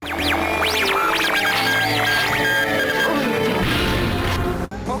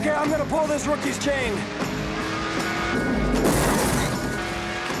this rookie's chain.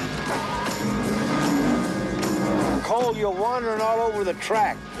 Cole, you're wandering all over the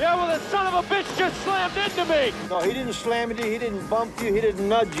track. Yeah, well, the son of a bitch just slammed into me. No, he didn't slam into you, he didn't bump you, he didn't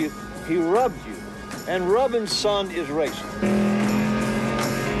nudge you. He rubbed you. And rubbing, son, is racing.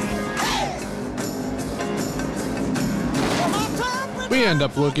 We end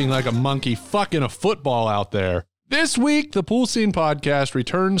up looking like a monkey fucking a football out there. This week, the Pool Scene Podcast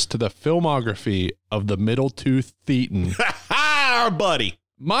returns to the filmography of the Middle-Tooth Thetan. Our buddy.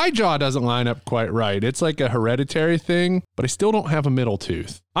 My jaw doesn't line up quite right. It's like a hereditary thing, but I still don't have a middle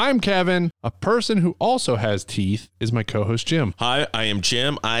tooth. I'm Kevin. A person who also has teeth is my co-host, Jim. Hi, I am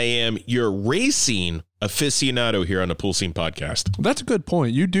Jim. I am your racing aficionado here on the Pool Scene Podcast. That's a good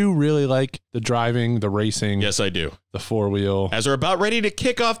point. You do really like the driving, the racing. Yes, I do. The four-wheel. As we're about ready to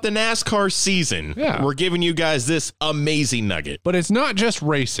kick off the NASCAR season, we're giving you guys this amazing nugget. But it's not just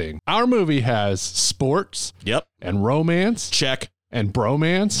racing. Our movie has sports. Yep. And romance. Check. And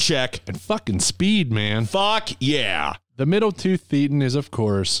bromance. Check. And fucking speed, man. Fuck yeah. The Middle-Tooth Thetan is, of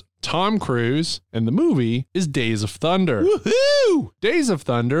course, Tom Cruise, and the movie is Days of Thunder. Woohoo! Days of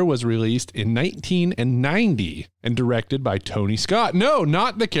Thunder was released in 1990 and directed by Tony Scott. No,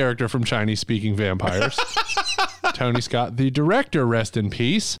 not the character from Chinese-speaking vampires. Tony Scott, the director, rest in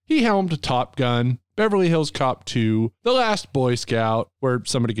peace. He helmed Top Gun, Beverly Hills Cop 2, The Last Boy Scout, where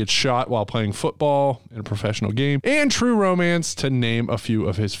somebody gets shot while playing football in a professional game, and True Romance, to name a few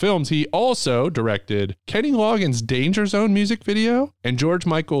of his films. He also directed Kenny Loggins' Danger Zone music video and George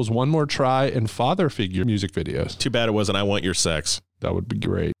Michael's One More Try and Father Figure music videos. Too bad it wasn't I Want Your Sex. That would be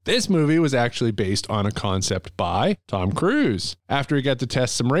great. This movie was actually based on a concept by Tom Cruise after he got to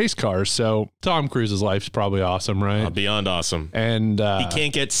test some race cars. So Tom Cruise's life's probably awesome, right? Beyond awesome. And he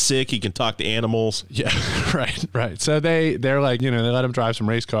can't get sick. He can talk to animals. Yeah, right. So they're like, they let him drive some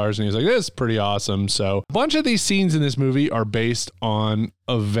race cars and he's like, this is pretty awesome. So a bunch of these scenes in this movie are based on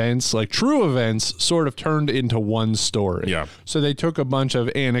events, like true events, sort of turned into one story. Yeah. So they took a bunch of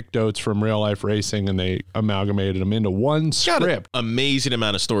anecdotes from real life racing and they amalgamated them into one script. Amazing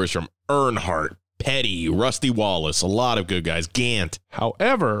amount of stories from Earnhardt, Petty, Rusty Wallace, a lot of good guys, Gant.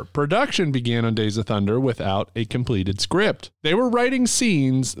 However, production began on Days of Thunder without a completed script. They were writing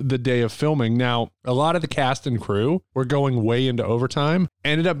scenes the day of filming. Now, a lot of the cast and crew were going way into overtime,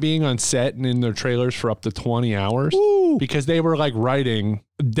 ended up being on set and in their trailers for up to 20 hours. Ooh. Because they were like writing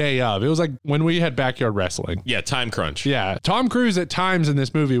day of. It was like when we had Backyard Wrestling. Yeah, time crunch. Yeah. Tom Cruise at times in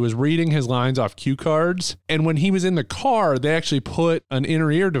this movie was reading his lines off cue cards. And when he was in the car, they actually put an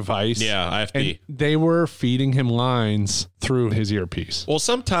inner ear device. Yeah, IFB. And they were feeding him lines through his earpiece. Well,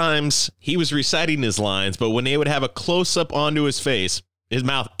 sometimes he was reciting his lines, but when they would have a close-up onto his face, his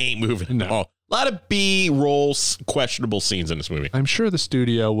mouth ain't moving at all. A lot of B-roll questionable scenes in this movie. I'm sure the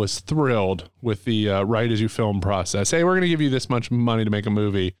studio was thrilled with the write as you film process. Hey, we're going to give you this much money to make a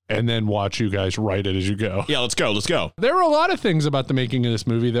movie and then watch you guys write it as you go. Yeah, let's go. There were a lot of things about the making of this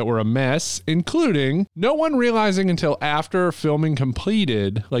movie that were a mess, including no one realizing until after filming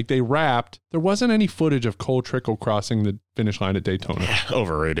completed, like they wrapped, there wasn't any footage of Cole Trickle crossing the finish line at Daytona.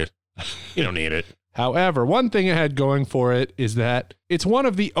 Overrated. You don't need it. However, one thing it had going for it is that it's one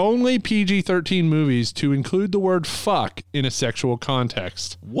of the only PG-13 movies to include the word fuck in a sexual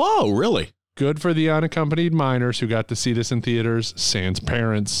context. Whoa, really? Good for the unaccompanied minors who got to see this in theaters, sans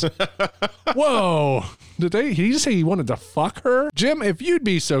parents. Whoa. Did he just say he wanted to fuck her? Jim, if you'd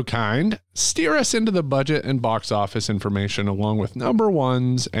be so kind, steer us into the budget and box office information along with number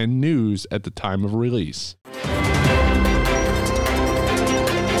ones and news at the time of release.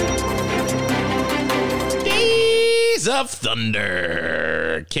 Days of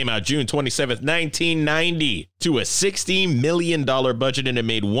Thunder came out June 27th, 1990 to a $60 million budget, and it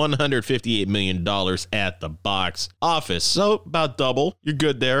made $158 million at the box office. So about double. You're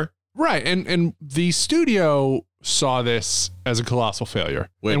good there. Right. And the studio saw this as a colossal failure.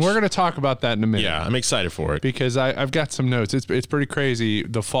 And we're going to talk about that in a minute. Yeah, I'm excited for it. Because I've got some notes. It's pretty crazy,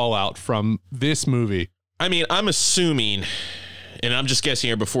 the fallout from this movie. I mean, I'm assuming, and I'm just guessing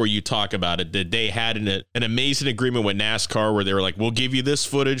here before you talk about it, that they had an amazing agreement with NASCAR where they were like, we'll give you this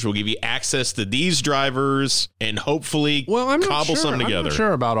footage, we'll give you access to these drivers, and hopefully cobble something together. I'm not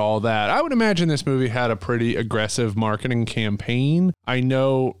sure about all that. I would imagine this movie had a pretty aggressive marketing campaign. I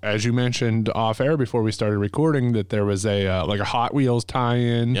know, as you mentioned off air before we started recording, that there was a Hot Wheels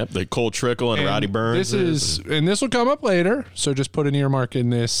tie-in. Yep, the Cole Trickle and Roddy Burns. This will come up later, so just put an earmark in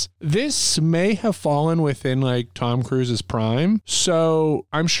this. This may have fallen within like Tom Cruise's prime. So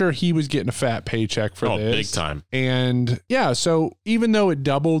I'm sure he was getting a fat paycheck for this. Big time. And yeah, so even though it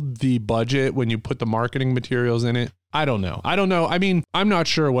doubled the budget when you put the marketing materials in it, I don't know. I mean, I'm not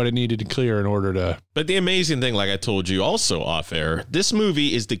sure what it needed to clear in order to. But the amazing thing, like I told you also off air, this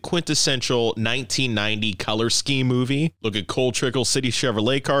movie is the quintessential 1990 color scheme movie. Look at Cole Trickle City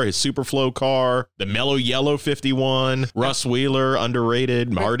Chevrolet car, his Superflow car, the Mellow Yellow 51, Russ Wheeler,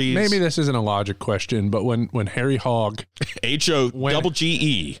 underrated, Marty's. Maybe this isn't a logic question, but when Harry Hogg,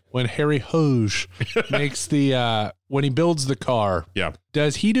 H-O-double-G-E. when Harry Hoge makes the, when he builds the car, Yeah.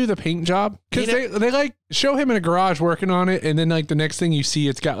 does he do the paint job? Because they like show him in a garage working on it, and then like the next thing you see,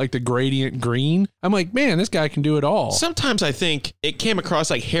 it's got like the gradient green. I'm like, man, this guy can do it all. Sometimes I think it came across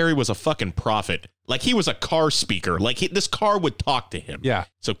like Harry was a fucking prophet. Like he was a car speaker. Like this car would talk to him. Yeah.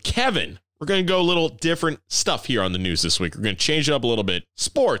 So Kevin, we're going to go a little different stuff here on the news this week. We're going to change it up a little bit.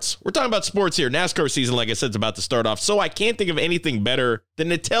 Sports. We're talking about sports here. NASCAR season, like I said, is about to start off. So I can't think of anything better than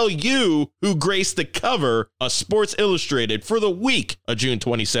to tell you who graced the cover of Sports Illustrated for the week of June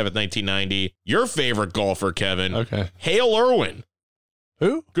 27th, 1990. Your favorite golfer, Kevin. Okay. Hale Irwin.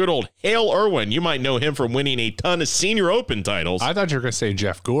 Who? Good old Hale Irwin. You might know him from winning a ton of Senior Open titles. I thought you were going to say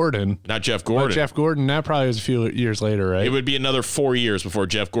Jeff Gordon. Not Jeff Well, Gordon. Jeff Gordon, that probably was a few years later, right? It would be another 4 years before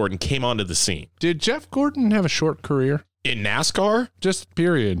Jeff Gordon came onto the scene. Did Jeff Gordon have a short career? In NASCAR? Just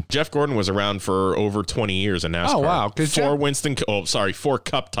period. Jeff Gordon was around for over 20 years in NASCAR. Oh, wow. 'Cause Four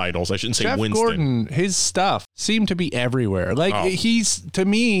cup titles. I shouldn't say Jeff Winston. Gordon, his stuff seemed to be everywhere. Like he's, to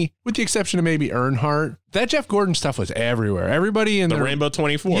me, with the exception of maybe Earnhardt, that Jeff Gordon stuff was everywhere. Everybody in The Rainbow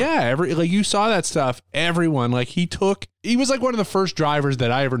 24. Yeah, like you saw that stuff. Everyone, like he was like one of the first drivers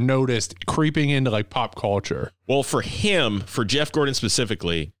that I ever noticed creeping into like pop culture. Well, for Jeff Gordon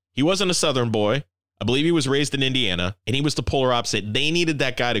specifically, he wasn't a Southern boy. I believe he was raised in Indiana, and he was the polar opposite. They needed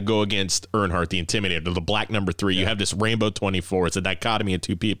that guy to go against Earnhardt, the Intimidator, the black number 3. You have this Rainbow 24. It's a dichotomy of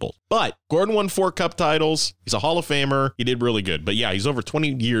two people. But Gordon won 4 cup titles. He's a Hall of Famer. He did really good. But yeah, he's over 20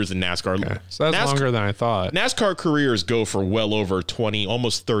 years in NASCAR. Okay. So that's longer than I thought. NASCAR careers go for well over 20,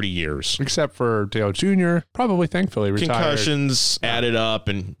 almost 30 years. Except for Dale Jr., probably thankfully retired. Concussions added up.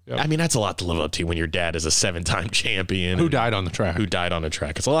 And Yep. I mean, that's a lot to live up to when your dad is a 7-time champion. Who died on the track.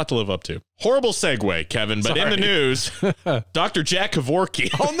 It's a lot to live up to. Horrible segue, Kevin, but in the news, Dr. Jack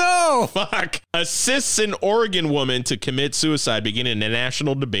Kevorkian. Oh, no! Fuck. Assists an Oregon woman to commit suicide, beginning a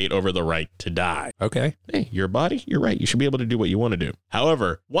national debate over the right to die. Okay. Hey, your body, you're right. You should be able to do what you want to do.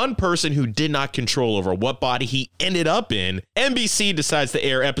 However, one person who did not control over what body he ended up in, NBC decides to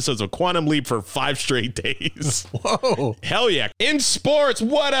air episodes of Quantum Leap for 5 straight days. Whoa. Hell yeah. In sports,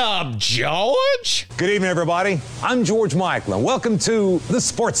 what up, George? Good evening, everybody. I'm George Michael, and welcome to The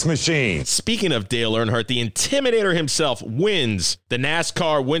Sports Machine. Speaking of Dale Earnhardt, the Intimidator himself wins the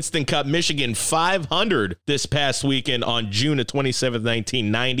NASCAR Winston Cup Michigan 500 this past weekend on June of 27th,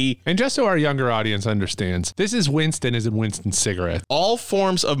 1990. And just so our younger audience understands, this is Winston as in Winston cigarette. All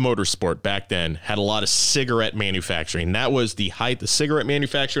forms of motorsport back then had a lot of cigarette manufacturing. That was the height of cigarette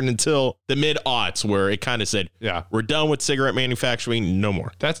manufacturing until the mid-aughts, where it kind of said, Yeah. we're done with cigarette manufacturing, no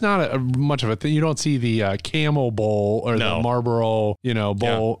more. That's not much of a thing. You don't see the Camel Bowl or No. the Marlboro,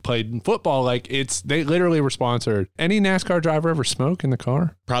 bowl played in football. Like they literally were sponsored. Any NASCAR driver ever smoke in the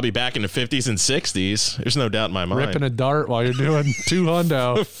car? Probably back in the 50s and 60s. There's no doubt in my mind. Ripping a dart while you're doing 2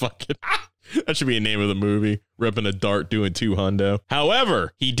 hundo. Fuck it. That should be a name of the movie. Ripping a dart doing 2 hundo.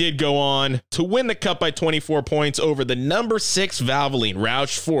 However, he did go on to win the cup by 24 points over the number 6 Valvoline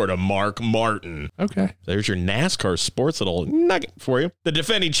Roush Ford of Mark Martin. Okay. There's your NASCAR sports little nugget for you. The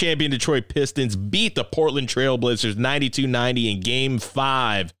defending champion Detroit Pistons beat the Portland Trailblazers 92-90 in Game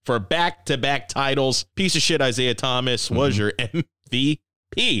 5 for back-to-back titles. Piece of shit Isaiah Thomas was your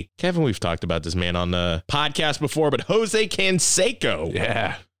MVP. Kevin, we've talked about this man on the podcast before, but Jose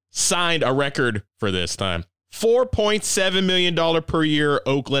Canseco signed a record for this time. $4.7 million per year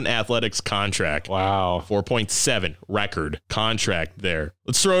Oakland Athletics contract. Wow. 4.7 record contract there.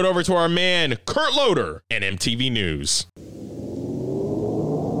 Let's throw it over to our man, Kurt Loder, and MTV News.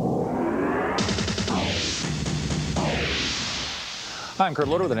 I'm Kurt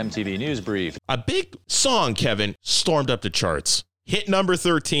Loder with an MTV News Brief. A big song, Kevin, stormed up the charts. Hit number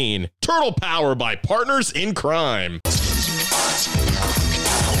 13, Turtle Power by Partners in Crime.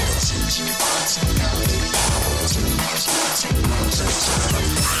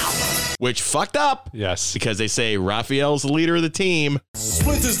 Which fucked up. Yes. Because they say Raphael's the leader of the team.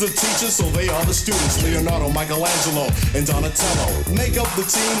 Splinter's the teacher, so they are the students. Leonardo, Michelangelo, and Donatello make up the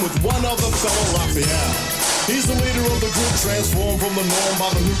team with one other fellow, Raphael. He's the leader of the group, transformed from the norm by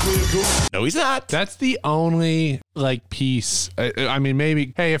the nuclear group. No, he's not. That's the only like piece. I mean,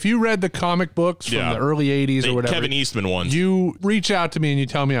 maybe, hey, if you read the comic books from the early 80s or whatever, Kevin Eastman ones, you reach out to me and you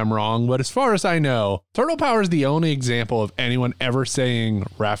tell me I'm wrong. But as far as I know, Turtle Power is the only example of anyone ever saying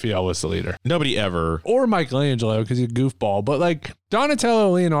Raphael was the leader. Nobody ever. Or Michelangelo, because he's a goofball. But like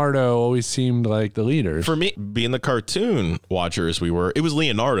Donatello, Leonardo always seemed like the leaders. For me, being the cartoon watchers we were, it was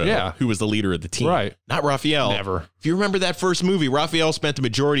Leonardo who was the leader of the team. Right. Not Raphael. Never. If you remember that first movie, Raphael spent the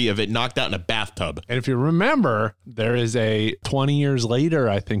majority of it knocked out in a bathtub. And if you remember, there is a 20 years later,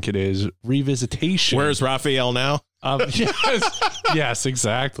 I think it is, revisitation. Where's Raphael now? Yes,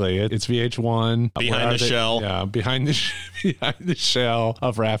 exactly. It's VH1. Behind the Shell. Yeah, behind the shell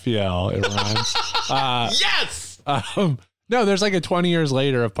of Raphael. It rhymes. Yes! No, there's like a 20 years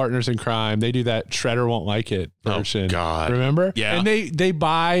later of Partners in Crime. They do that Shredder Won't Like It version. Oh, God. Remember? Yeah. And they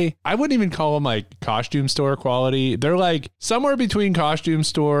buy, I wouldn't even call them like costume store quality. They're like somewhere between costume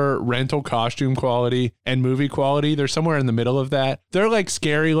store, rental costume quality, and movie quality. They're somewhere in the middle of that. They're like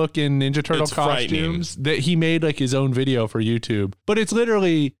scary looking Ninja Turtle costumes that he made like his own video for YouTube. But it's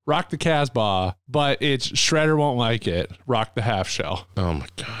literally Rock the Casbah, but it's Shredder Won't Like It, Rock the Half Shell. Oh, my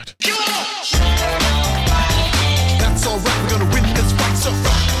God. That's all right, we're gonna win this fight, so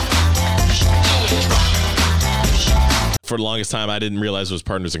For the longest time, I didn't realize it was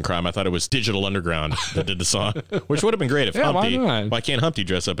Partners in Crime. I thought it was Digital Underground that did the song, which would have been great if Humpty. Why can't Humpty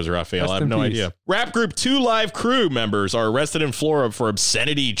dress up as Raphael? I have no idea. Rap group 2 Live Crew members are arrested in Florida for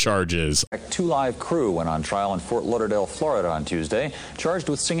obscenity charges. 2 Live Crew went on trial in Fort Lauderdale, Florida on Tuesday, charged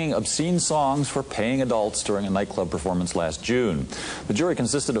with singing obscene songs for paying adults during a nightclub performance last June. The jury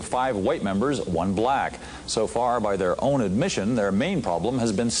consisted of 5 white members, 1 black. So far, by their own admission, their main problem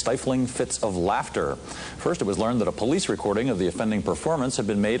has been stifling fits of laughter. First, it was learned that a police recording of the offending performance had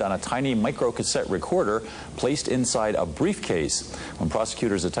been made on a tiny microcassette recorder placed inside a briefcase. When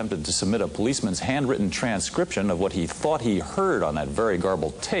prosecutors attempted to submit a policeman's handwritten transcription of what he thought he heard on that very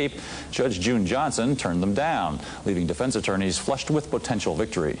garbled tape, Judge June Johnson turned them down, leaving defense attorneys flushed with potential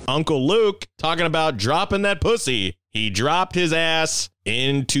victory. Uncle Luke talking about dropping that pussy. He dropped his ass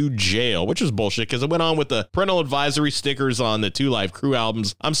into jail, which is bullshit because it went on with the parental advisory stickers on the 2 Live Crew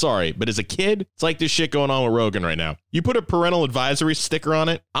albums. I'm sorry, but as a kid, it's like this shit going on with Rogan right now. You put a parental advisory sticker on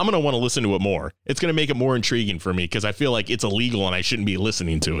it, I'm going to want to listen to it more. It's going to make it more intriguing for me because I feel like it's illegal and I shouldn't be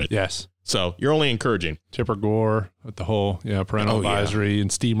listening to it. Yes. So you're only encouraging. Tipper Gore with the whole parental advisory and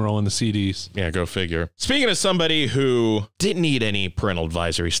steamrolling the CDs. Yeah, go figure. Speaking of somebody who didn't need any parental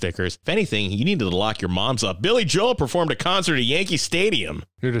advisory stickers, if anything, you needed to lock your moms up. Billy Joel performed a concert at Yankee Stadium.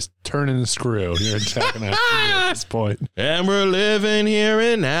 You're just turning the screw. You're attacking us at this point. And we're living here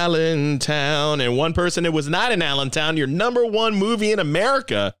in Allentown. And one person that was not in Allentown, your #1 movie in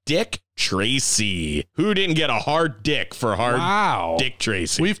America, Dick Tracy. Who didn't get a hard dick for hard Dick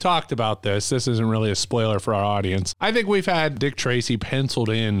Tracy? We've talked about this. This isn't really a spoiler for our audience. I think we've had Dick Tracy penciled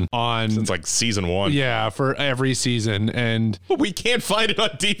in on... Since like season 1. Yeah, for every season. And we can't find it on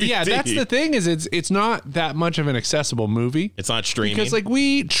DVD. Yeah, that's the thing is it's not that much of an accessible movie. It's not streaming. Because like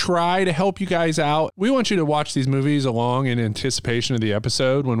we try to help you guys out. We want you to watch these movies along in anticipation of the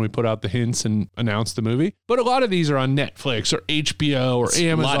episode when we put out the hints and announce the movie. But a lot of these are on Netflix or HBO or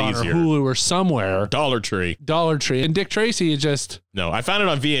Amazon or Hulu or somewhere. Dollar Tree. And Dick Tracy is just... No, I found it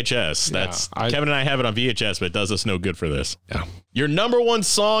on VHS. Kevin and I have it on VHS, but it does us no good for this. Yeah. Your #1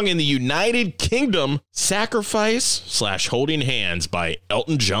 song in the United Kingdom, Sacrifice / Holding Hands by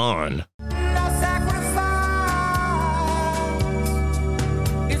Elton John.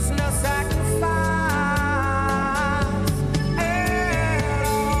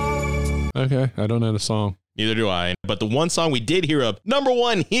 Okay, I don't know the song. Neither do I. But the one song we did hear of,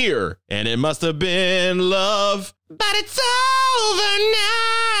 #1 here, and it must have been love, but it's over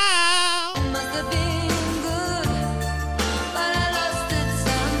now. It must have been good, but I lost it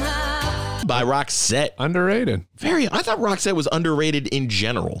somehow. By Roxette. Underrated. I thought Roxette was underrated in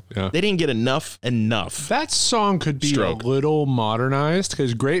general. Yeah. They didn't get enough. That song could be a little modernized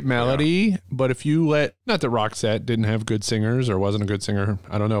because great melody, but if you not that Roxette didn't have good singers or wasn't a good singer.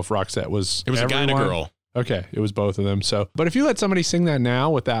 I don't know if Roxette was. It was everyone. A guy and a girl. Okay, it was both of them. So, but if you let somebody sing that now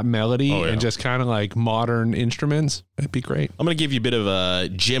with that melody and just kind of like modern instruments, it'd be great. I'm going to give you a bit of a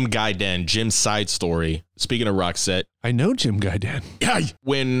Jim Guyden, Jim's side story. Speaking of Roxette. I know Jim Guyden. Yeah.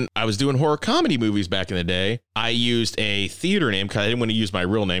 When I was doing horror comedy movies back in the day, I used a theater name because I didn't want to use my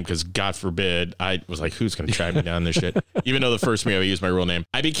real name because God forbid, I was like, who's going to track me down this shit? Even though the first movie I used my real name.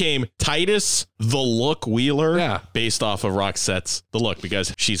 I became Titus the Look Wheeler based off of Roxette's The Look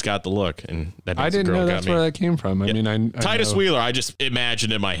because she's got the look. And that I didn't know that's where that came from. I mean, I Titus Wheeler, I just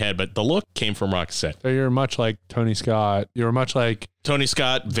imagined in my head, but the look came from Roxette. So you're much like Tony Scott. You're much like Tony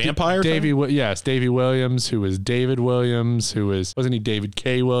Scott, vampire? Davey Williams, who was David Williams, wasn't he David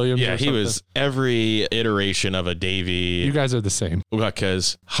K. Williams? Yeah, he was every iteration of a Davey. You guys are the same.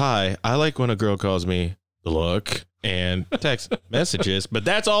 Because, hi, I like when a girl calls me Look and text messages, but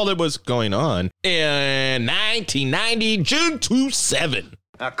that's all that was going on in 1990, June 27.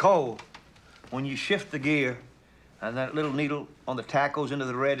 Now, Cole, when you shift the gear and that little needle on the tack goes into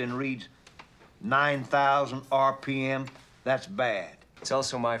the red and reads 9,000 RPM, that's bad. It's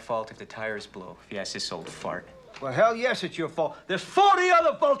also my fault if the tires blow, if you ask this old fart. Well, hell yes, it's your fault. There's 40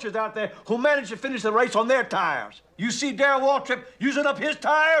 other vultures out there who managed to finish the race on their tires. You see Darrell Waltrip using up his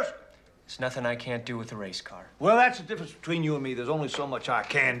tires? There's nothing I can't do with a race car. Well, that's the difference between you and me. There's only so much I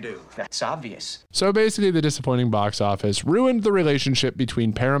can do. That's obvious. So basically, the disappointing box office ruined the relationship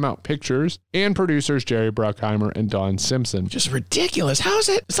between Paramount Pictures and producers Jerry Bruckheimer and Don Simpson. Just ridiculous. How is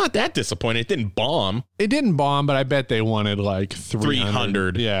it? It's not that disappointing. It didn't bomb. It didn't bomb, but I bet they wanted like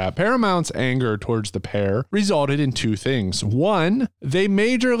 300. Yeah. Paramount's anger towards the pair resulted in two things. One, they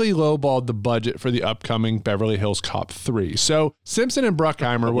majorly lowballed the budget for the upcoming Beverly Hills Cop 3. So Simpson and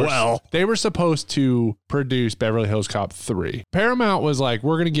Bruckheimer they were supposed to produce Beverly Hills Cop 3. Paramount was like,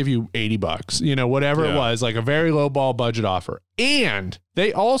 we're going to give you $80, whatever it was, like a very low ball budget offer. And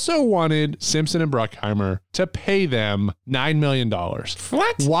they also wanted Simpson and Bruckheimer to pay them $9 million.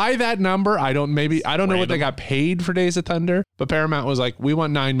 What? Why that number? I don't know what they got paid for Days of Thunder, but Paramount was like, we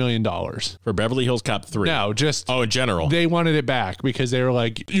want $9 million. For Beverly Hills Cop 3? No, just... Oh, in general. They wanted it back because they were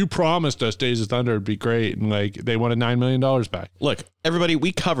like, you promised us Days of Thunder would be great. And like, they wanted $9 million back. Look, everybody,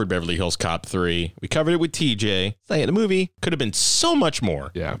 we covered Beverly Hills Cop 3. We covered it with TJ. The movie could have been so much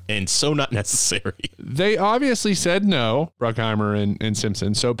more. Yeah. And so not necessary. They obviously said no, Bruckheimer and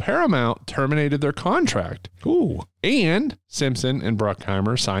Simpson. So Paramount terminated their contract. Ooh. And Simpson and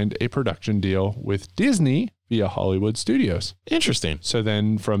Bruckheimer signed a production deal with Disney via Hollywood Studios. Interesting. So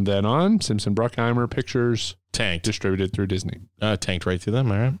then from then on, Simpson Bruckheimer Pictures tanked, distributed through Disney. Tanked right through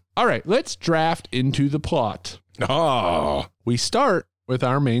them. All right. All right, let's draft into the plot. Oh. We start with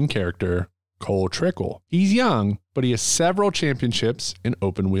our main character, Cole Trickle. He's young, but he has several championships in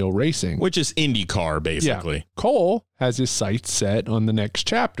open wheel racing. Which is IndyCar, basically. Yeah. Cole has his sights set on the next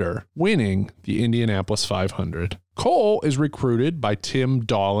chapter, winning the Indianapolis 500. Cole is recruited by Tim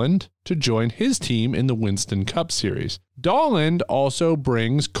Dolland to join his team in the Winston Cup Series. Dolland also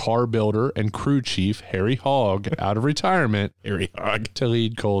brings car builder and crew chief Harry Hogg out of retirement to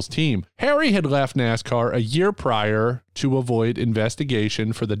lead Cole's team. Harry had left NASCAR a year prior to avoid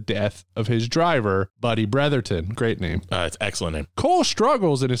investigation for the death of his driver, Buddy Bretherton. Great name. It's an excellent name. Cole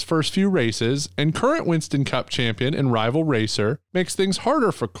struggles in his first few races, and current Winston Cup champion and rival racer makes things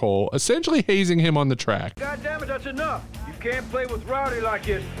harder for Cole, essentially hazing him on the track. God damn it, that's enough. You can't play with Rowdy like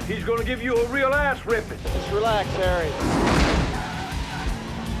this. He's going to give you a real ass ripping. Just relax, Harry.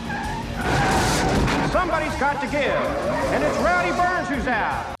 Somebody's got to give, and it's Rowdy Burns who's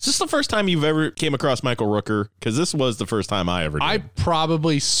out. Is this the first time you've ever came across Michael Rooker? Because this was the first time I ever did. I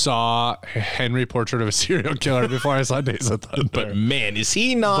probably saw Henry Portrait of a Serial Killer before I saw Days of Thunder. But man, is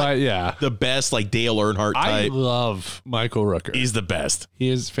he not the best, like Dale Earnhardt type? I love Michael Rooker. He's the best. He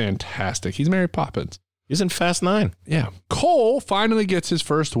is fantastic. He's Mary Poppins. He's in Fast 9. Yeah. Cole finally gets his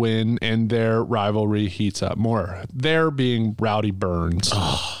first win, and their rivalry heats up more. There being Rowdy Burns.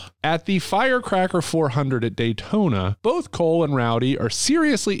 At the Firecracker 400 at Daytona, both Cole and Rowdy are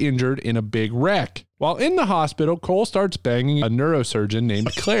seriously injured in a big wreck. While in the hospital, Cole starts banging a neurosurgeon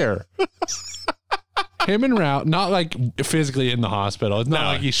named Claire. Him and Rowdy, not like physically in the hospital. It's not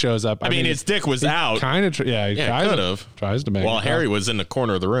like he shows up. I mean, his dick was out. Kind of, he could have. Tries to make While Harry was in the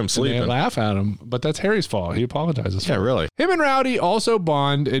corner of the room sleeping. They laugh at him, but that's Harry's fault. He apologizes for it. Really. Him and Rowdy also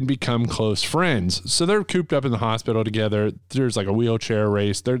bond and become close friends. So they're cooped up in the hospital together. There's like a wheelchair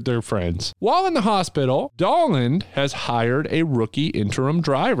race. They're friends. While in the hospital, Dolland has hired a rookie interim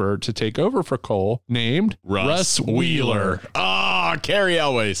driver to take over for Cole named Russ Wheeler. Carrie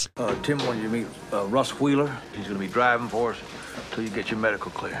Elways. Tim wanted you to meet Russ Wheeler. He's going to be driving for us until you get your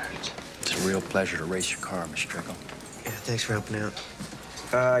medical clearance. It's a real pleasure to race your car, Mr. Trickle. Yeah, thanks for helping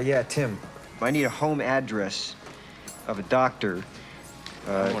out. Yeah, Tim, I need a home address of a doctor.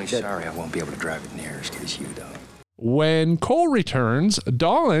 I'm only sorry I won't be able to drive it near as good as you, though. When Cole returns,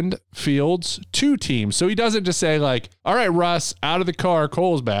 Dolland fields two teams. So he doesn't just say like, all right, Russ, out of the car,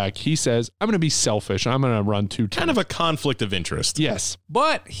 Cole's back. He says, I'm going to be selfish. I'm going to run two teams. Kind of a conflict of interest. Yes.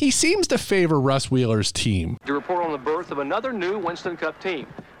 But he seems to favor Russ Wheeler's team. To report on the birth of another new Winston Cup team.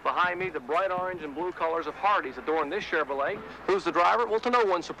 Behind me, the bright orange and blue colors of Hardee's adorn this Chevrolet. Who's the driver? Well, to no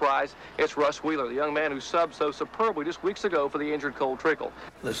one's surprise, it's Russ Wheeler, the young man who subbed so superbly just weeks ago for the injured Cole Trickle.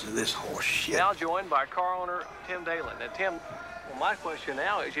 Listen to this horse shit. Now joined by car owner Tim Dalen. Now, Tim, my question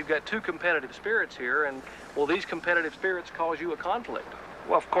now is you've got two competitive spirits here, and will these competitive spirits cause you a conflict?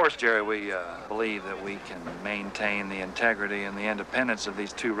 Well, of course, Jerry, we believe that we can maintain the integrity and the independence of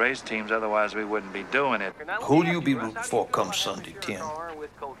these two race teams. Otherwise, we wouldn't be doing it. Who'll you be rooting for come Sunday, Tim?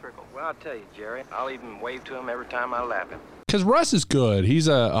 Well, I'll tell you, Jerry. I'll even wave to him every time I lap him. Because Russ is good. He's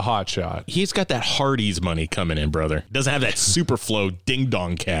a hot shot. He's got that Hardee's money coming in, brother. Doesn't have that Superflow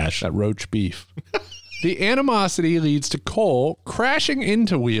ding-dong cash. That roach beef. The animosity leads to Cole crashing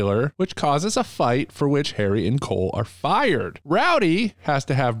into Wheeler, which causes a fight for which Harry and Cole are fired. Rowdy has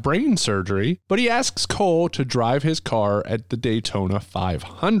to have brain surgery, but he asks Cole to drive his car at the Daytona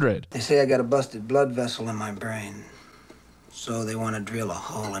 500. They say I got a busted blood vessel in my brain, so they want to drill a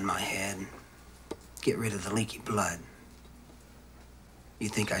hole in my head, get rid of the leaky blood. You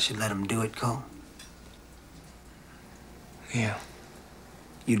think I should let them do it, Cole? Yeah,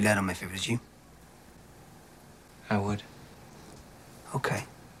 You'd let them if it was you? I would. Okay.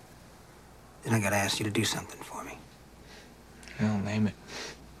 Then I gotta ask you to do something for me. Well, name it.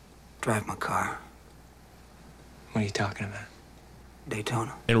 Drive my car. What are you talking about?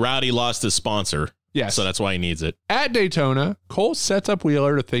 Daytona. And Rowdy lost his sponsor. Yes. So that's why he needs it. At Daytona, Cole sets up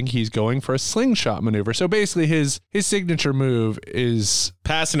Wheeler to think he's going for a slingshot maneuver. So basically his signature move is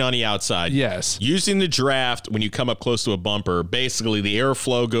passing on the outside. Yes. Using the draft when you come up close to a bumper, basically the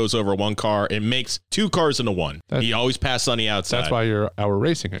airflow goes over one car and makes two cars into one. He always passes on the outside. That's why you're our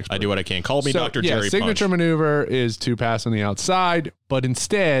racing expert. I do what I can. Call me Dr. Jerry signature Punch. maneuver is to pass on the outside, but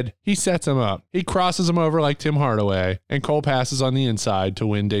instead he sets him up. He crosses him over like Tim Hardaway, and Cole passes on the inside to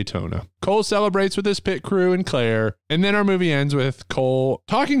win Daytona. Cole celebrates with his pit crew and Claire, and then our movie ends with Cole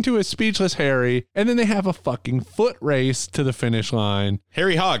talking to his speechless Harry, and then they have a fucking foot race to the finish line.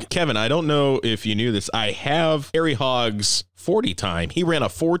 Harry Hogg. Kevin, I don't know if you knew this. I have Harry Hogg's 40 time. He ran a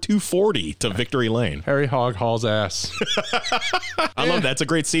 4.240 to Victory Lane. Harry Hogg hauls ass. I love that. It's a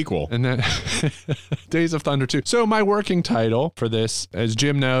great sequel. And then Days of Thunder 2. So my working title for this, as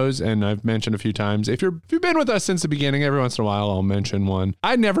Jim knows, and I've mentioned a few times, if you've been with us since the beginning, every once in a while I'll mention one.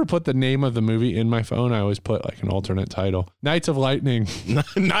 I never put the name of the movie in my phone. I always put like an alternate title. Knights of Lightning.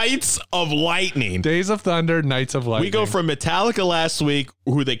 Knights of Lightning. Days of Thunder, Knights of Lightning. We go from Metallica last week,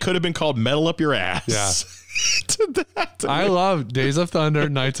 who they could have been called Metal Up Your Ass. Yeah. to that. I love Days of Thunder,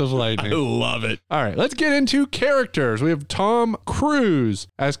 Knights of Lightning. I love it. All right, let's get into characters. We have Tom Cruise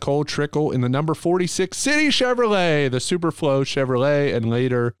as Cole Trickle in the number 46 City Chevrolet, the Superflow Chevrolet, and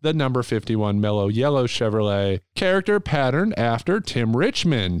later the number 51 Mellow Yellow Chevrolet. Character patterned after Tim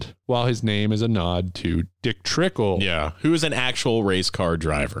Richmond, while his name is a nod to Dick Trickle. Yeah, who is an actual race car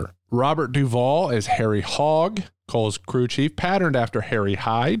driver. Robert Duvall as Harry Hogg, Cole's crew chief, patterned after Harry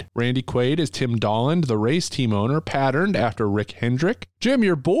Hyde. Randy Quaid as Tim Dolland, the race team owner, patterned after Rick Hendrick. Jim,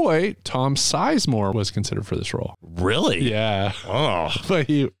 your boy, Tom Sizemore, was considered for this role. Really? Yeah. Oh. But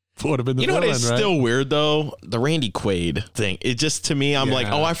he would have been the villain, what is right? still weird, though? The Randy Quaid thing. It just, to me, I'm like,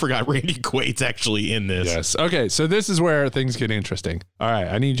 oh, I forgot Randy Quaid's actually in this. Yes. Okay, so this is where things get interesting. All right,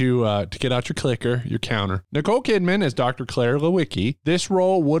 I need you to get out your clicker, your counter. Nicole Kidman as Dr. Claire Lewicki. This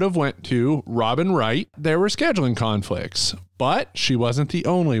role would have went to Robin Wright. There were scheduling conflicts, but she wasn't the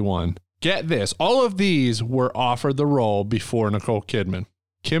only one. Get this. All of these were offered the role before Nicole Kidman.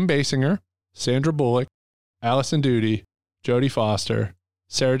 Kim Basinger, Sandra Bullock, Allison Doody, Jodie Foster,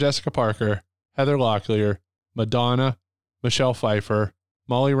 Sarah Jessica Parker, Heather Locklear, Madonna, Michelle Pfeiffer,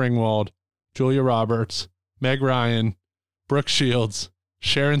 Molly Ringwald, Julia Roberts, Meg Ryan, Brooke Shields,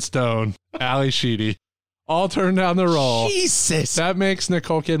 Sharon Stone, Ali Sheedy, all turned down the role. Jesus. That makes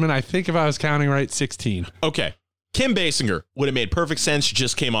Nicole Kidman, I think if I was counting right, 16. Okay. Kim Basinger would have made perfect sense. She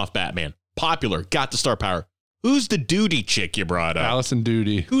just came off Batman. Popular, got the star power. Who's the Doody chick you brought up? Allison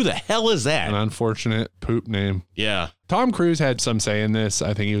Doody. Who the hell is that? An unfortunate poop name. Yeah. Tom Cruise had some say in this.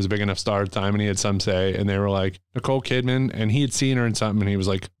 I think he was a big enough star at the time, and he had some say, and they were like, Nicole Kidman, and he had seen her in something, and he was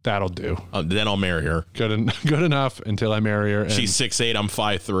like, that'll do. Then I'll marry her. Good enough until I marry her. And she's 6'8", I'm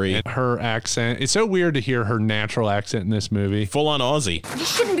 5'3". And her accent, it's so weird to hear her natural accent in this movie. Full on Aussie. You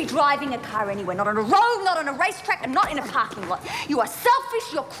shouldn't be driving a car anywhere, not on a road, not on a racetrack, and not in a parking lot. You are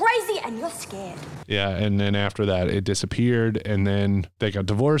selfish, you're crazy, and you're scared. Yeah, and then after that, it disappeared, and then they got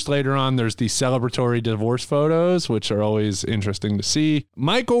divorced later on. There's these celebratory divorce photos, which are always interesting to see.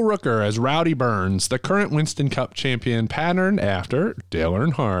 Michael Rooker as Rowdy Burns, the current Winston Cup champion, patterned after Dale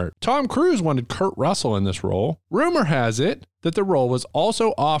Earnhardt. Tom Cruise wanted Kurt Russell in this role. Rumor has it that the role was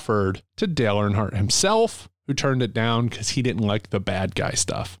also offered to Dale Earnhardt himself, who turned it down because he didn't like the bad guy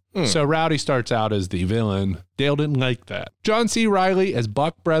stuff. So Rowdy starts out as the villain. Dale didn't like that. John C. Reilly as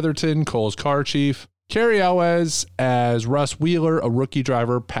Buck Bretherton, Cole's car chief. Cary Elwes as Russ Wheeler, a rookie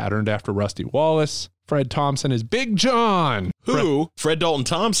driver patterned after Rusty Wallace. Fred Thompson is Big John. Fred Dalton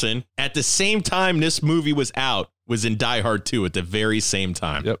Thompson, at the same time this movie was out, was in Die Hard 2 at the very same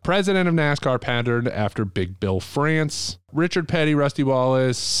time. Yep. President of NASCAR, patterned after Big Bill France. Richard Petty, Rusty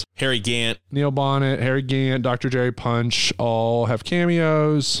Wallace, Harry Gant, Neil Bonnet, Harry Gant, Dr. Jerry Punch all have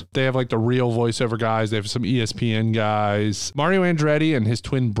cameos. They have like the real voiceover guys. They have some ESPN guys. Mario Andretti and his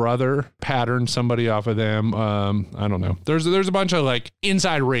twin brother patterned somebody off of them. I don't know. There's a bunch of like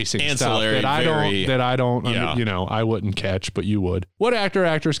inside racing ancillary stuff that I don't yeah. you know, I wouldn't catch, but you would. What actor or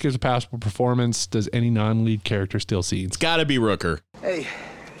actress gives a passable performance? Does any non-lead character steal scenes? It's got to be Rooker. Hey,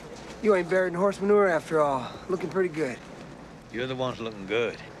 you ain't buried in horse manure after all. Looking pretty good. You're the ones looking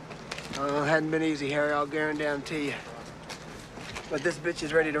good. Oh, it hadn't been easy, Harry. I'll guarantee you. But this bitch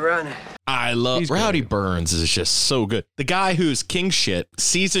is ready to run. I love Rowdy Burns is just so good. The guy who's king shit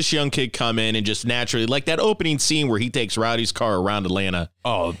sees this young kid come in and just naturally, like that opening scene where he takes Rowdy's car around Atlanta.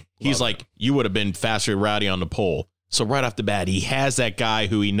 Oh, he's like, you would have been faster than Rowdy on the pole. So right off the bat, he has that guy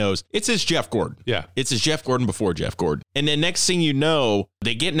who he knows. It's his Jeff Gordon. Yeah. It's his Jeff Gordon before Jeff Gordon. And then next thing you know,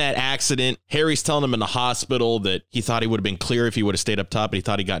 they get in that accident. Harry's telling him in the hospital that he thought he would have been clear if he would have stayed up top, but he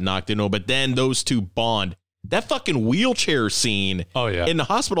thought he got knocked into. But then those two bond. That fucking wheelchair scene in the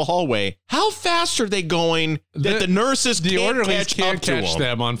hospital hallway. How fast are they going that the nurses can't catch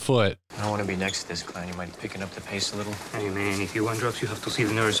them on foot? I don't want to be next to this clown. You might be picking up the pace a little. Hey, man, if you want drugs, you have to see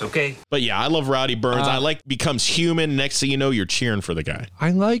the nurse, okay? But yeah, I love Rowdy Burns. I like becomes human. Next thing you know, you're cheering for the guy.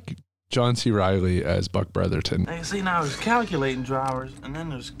 I like John C. Reilly as Buck Brotherton. Hey, see, now there's calculating drivers, and then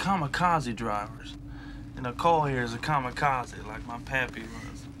there's kamikaze drivers. And a Cole here is a kamikaze, like my pappy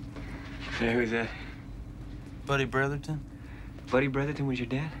was. Hey, who's that? Buddy Brotherton. Buddy Brotherton was your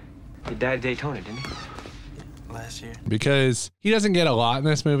dad? He died at Daytona, didn't he? Last year. Because he doesn't get a lot in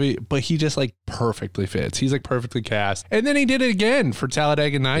this movie, but he just like perfectly fits. He's like perfectly cast. And then he did it again for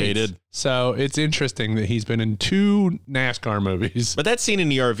Talladega Nights. Yeah, he did. So it's interesting that he's been in 2 NASCAR movies. But that scene in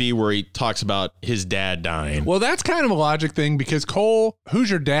the RV where he talks about his dad dying. Well, that's kind of a logic thing because Cole, who's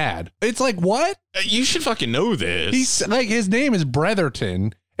your dad? It's like, what? You should fucking know this. He's like, his name is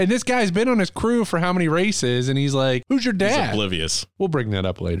Brotherton. And this guy's been on his crew for how many races? And he's like, who's your dad? He's oblivious. We'll bring that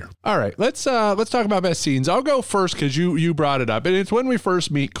up later. All right, let's talk about best scenes. I'll go first because you brought it up. And it's when we first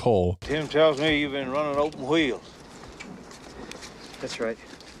meet Cole. Tim tells me you've been running open wheels. That's right.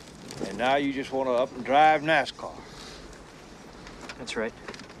 And now you just want to up and drive NASCAR. That's right.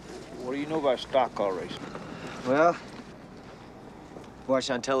 What do you know about stock car racing? Well,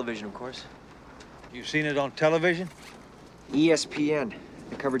 watched on television, of course. You've seen it on television? ESPN.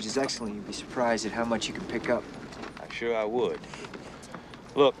 The coverage is excellent. You'd be surprised at how much you can pick up. I'm sure I would.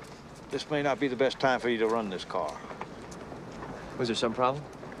 Look, this may not be the best time for you to run this car. Was there some problem?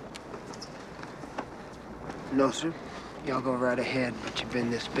 No, sir. Y'all go right ahead, but you've been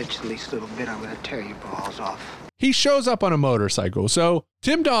this bitch the least little bit, I'm gonna tear your balls off. He shows up on a motorcycle. So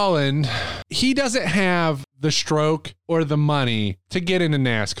Tim Dolan, he doesn't have the stroke or the money to get into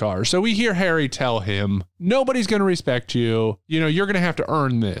NASCAR. So we hear Harry tell him, nobody's going to respect you. You know, you're going to have to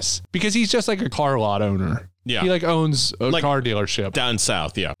earn this because he's just like a car lot owner. Yeah. He like owns a car dealership down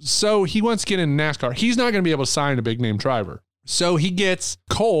south. Yeah. So he wants to get into NASCAR. He's not going to be able to sign a big name driver. So he gets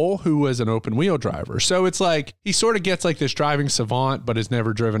Cole, who was an open wheel driver. So it's like he sort of gets like this driving savant, but has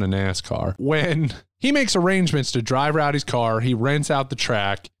never driven a NASCAR. When he makes arrangements to drive Rowdy's car, he rents out the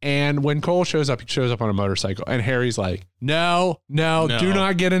track. And when Cole shows up, he shows up on a motorcycle. And Harry's like, no, do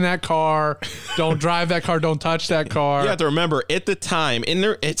not get in that car. Don't drive that car. Don't touch that car. You have to remember at the time,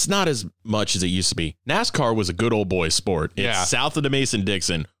 it's not as much as it used to be. NASCAR was a good old boy sport. It's south of the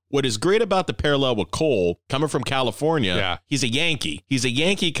Mason-Dixon. What is great about the parallel with Cole, coming from California, he's a Yankee. He's a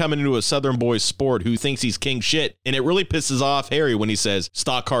Yankee coming into a Southern boys sport who thinks he's king shit. And it really pisses off Harry when he says,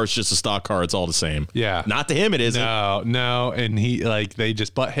 stock car is just a stock car. It's all the same. Yeah. Not to him, it isn't. No. And he, like, they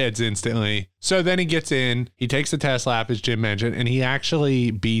just butt heads instantly. So then he gets in, he takes the test lap, as Jim mentioned, and he actually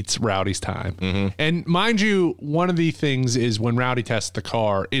beats Rowdy's time. Mm-hmm. And mind you, one of the things is when Rowdy tests the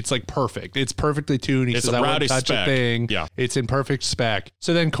car, it's like perfect. It's perfectly tuned. He It's says, a I won't Rowdy touch spec. a thing. Yeah. It's in perfect spec.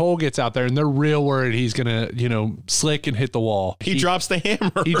 So then Cole gets out there and they're real worried he's going to, slick and hit the wall. He drops the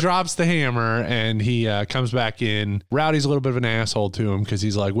hammer. He drops the hammer and he comes back in. Rowdy's a little bit of an asshole to him because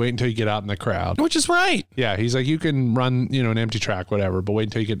he's like, wait until you get out in the crowd. Which is right. Yeah, he's like, you can run, an empty track, whatever, but wait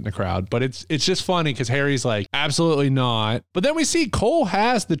until you get in the crowd. But it's just funny because Harry's like, absolutely not. But then we see Cole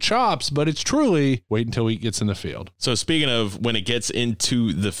has the chops, but it's truly wait until he gets in the field. So speaking of when it gets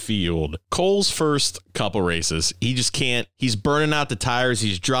into the field, Cole's first couple races, he just can't. He's burning out the tires.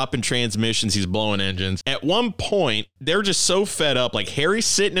 He's dropping transmissions. He's blowing engines. At one point, they're just so fed up. Like Harry's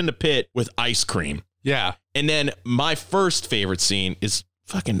sitting in the pit with ice cream. Yeah. And then my first favorite scene is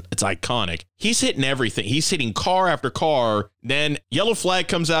it's iconic. He's hitting everything. He's hitting car after car. Then yellow flag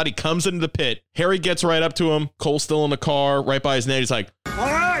comes out. He comes into the pit. Harry gets right up to him. Cole's still in the car, right by his neck. He's like, all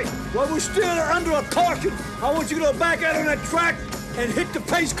right, well, we're still under a caution. I want you to go back out on that track and hit the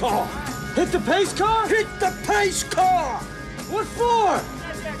pace car. Hit the pace car? Hit the pace car! What for?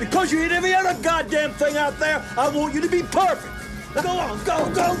 Because you hit every other goddamn thing out there. I want you to be perfect. Go on,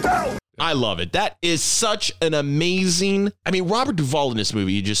 go. I love it. That is such an amazing... I mean, Robert Duvall in this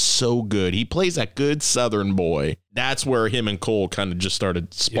movie is just so good. He plays that good Southern boy. That's where him and Cole kind of just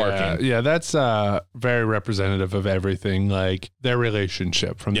started sparking. Yeah, that's very representative of everything, like their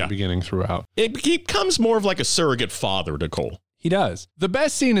relationship from the beginning throughout. He becomes more of like a surrogate father to Cole. He does. The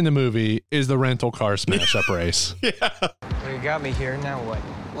best scene in the movie is the rental car smash-up race. Well, you got me here. Now what?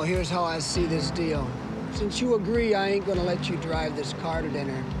 Well, here's how I see this deal. Since you agree I ain't gonna let you drive this car to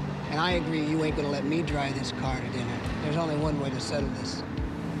dinner, and I agree you ain't gonna let me drive this car to dinner, there's only one way to settle this.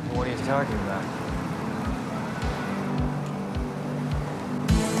 What are you talking about?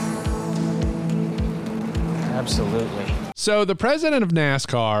 Absolutely. So the president of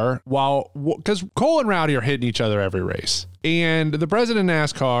NASCAR, because Cole and Rowdy are hitting each other every race, and the president of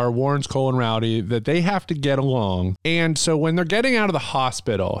NASCAR warns Cole and Rowdy that they have to get along. And so when they're getting out of the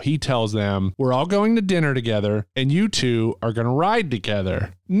hospital, he tells them, we're all going to dinner together, and you two are going to ride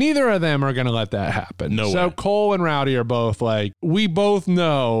together. Neither of them are going to let that happen. So Cole and Rowdy are both like, we both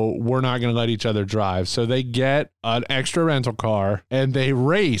know we're not going to let each other drive. So they get an extra rental car, and they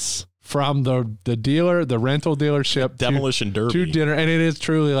race from the rental dealership Demolition Derby to dinner, and it is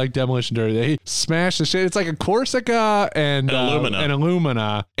truly like Demolition Derby. They smash the shit. It's like a Corsica and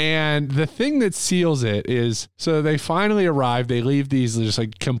Illumina. And the thing that seals it is, so they finally arrive. They leave these just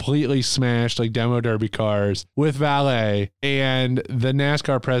like completely smashed like demo derby cars with valet, and the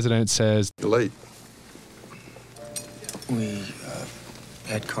NASCAR president says, "You're late." We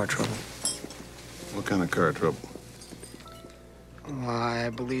had car trouble. What kind of car trouble?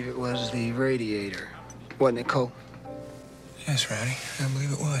 I believe it was the radiator. Wasn't it, Cole? Yes, Rowdy. I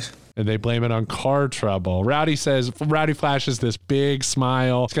believe it was. And they blame it on car trouble. Rowdy flashes this big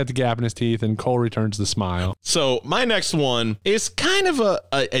smile. He's got the gap in his teeth, and Cole returns the smile. So my next one is kind of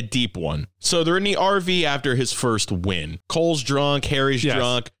a deep one. So they're in the RV after his first win. Cole's drunk. Harry's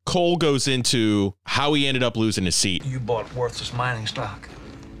drunk. Cole goes into how he ended up losing his seat. You bought worthless mining stock.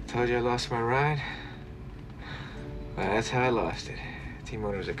 Told you I lost my ride? Well, that's how I lost it.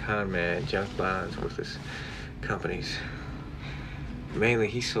 T-Motor was a con man, junk bonds, worthless companies. Mainly,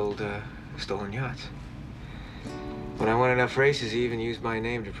 he sold stolen yachts. When I won enough races, he even used my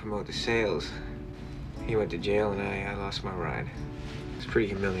name to promote the sales. He went to jail, and I lost my ride. It's pretty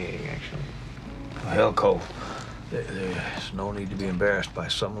humiliating, actually. Well, hell, Cole, there's no need to be embarrassed by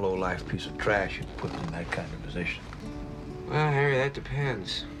some low-life piece of trash you put in that kind of position. Well, Harry, that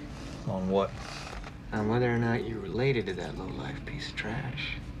depends. On what? On whether or not you're related to that low-life piece of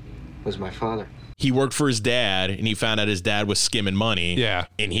trash. Was my father. He worked for his dad, and he found out his dad was skimming money. Yeah.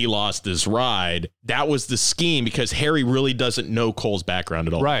 And he lost his ride. That was the scheme, because Harry really doesn't know Cole's background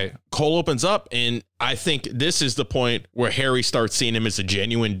at all. Right. Cole opens up, and I think this is the point where Harry starts seeing him as a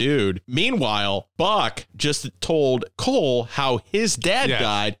genuine dude. Meanwhile, Buck just told Cole how his dad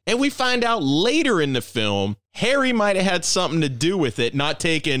died, and we find out later in the film Harry might have had something to do with it, not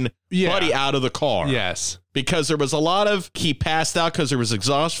taking Buddy out of the car. Yes. Because there was a lot of, he passed out because there was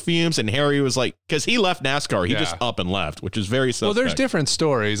exhaust fumes, and Harry was like, because he left NASCAR, he just up and left, which is very suspect. Well, there's different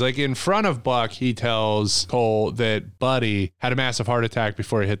stories. Like in front of Buck, he tells Cole that Buddy had a massive heart attack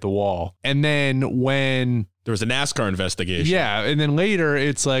before he hit the wall. And then when there was a NASCAR investigation. Yeah. And then later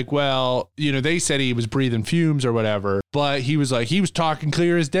it's like, well, they said he was breathing fumes or whatever, but he was like, he was talking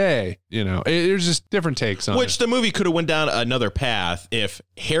clear as day. There's just different takes on it. Which the movie could have went down another path if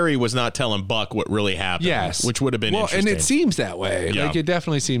Harry was not telling Buck what really happened. Yes. Which would have been interesting. And it seems that way. Yeah. Like it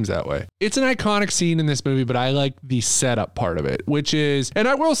definitely seems that way. It's an iconic scene in this movie, but I like the setup part of it, which is, and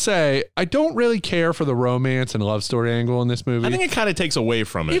I will say, I don't really care for the romance and love story angle in this movie. I think it kind of takes away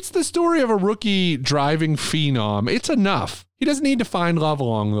from it. It's the story of a rookie driving phenom. It's enough. He doesn't need to find love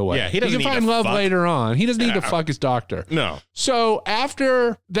along the way. Yeah, he doesn't can need find to love fuck. later on. He doesn't need to fuck his doctor. No. So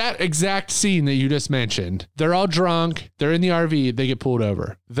after that exact scene that you just mentioned, they're all drunk. They're in the RV. They get pulled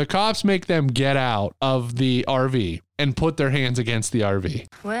over. The cops make them get out of the RV and put their hands against the RV.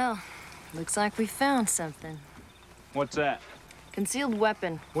 Well, looks like we found something. What's that? Concealed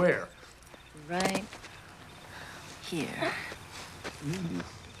weapon. Where? Right here.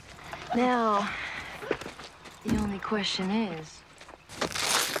 Now, the only question is,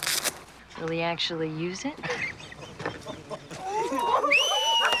 will he actually use it?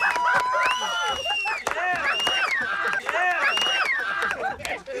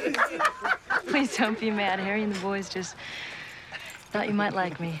 Please don't be mad. Harry and the boys just thought you might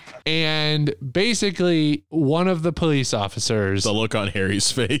like me. And basically, one of the police officers, the look on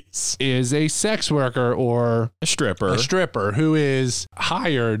Harry's face, is a sex worker or a stripper who is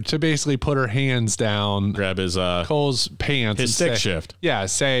hired to basically put her hands down, grab his Cole's pants, his stick shift. Yeah,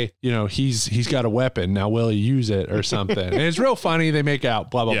 say, you know, he's got a weapon. Now will he use it or something? And it's real funny. They make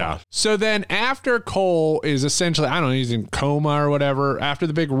out, blah, blah, blah. So then after Cole is essentially, I don't know, he's in coma or whatever, after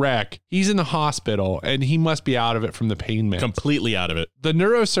the big wreck, he's in the hospital and he must be out of it from the pain meds. Completely out of it. The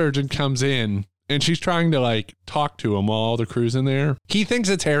neurosurgeon comes in and she's trying to like talk to him while all the crew's in there. He thinks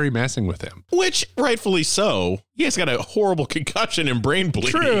it's Harry messing with him. Which rightfully so. He has got a horrible concussion and brain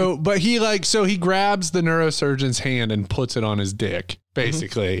bleeding. True, but he he grabs the neurosurgeon's hand and puts it on his dick,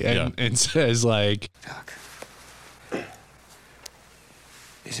 basically, and says like, Doc,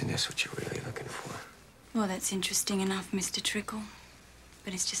 isn't this what you're really looking for? Well, that's interesting enough, Mr. Trickle.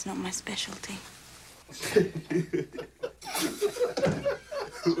 But it's just not my specialty.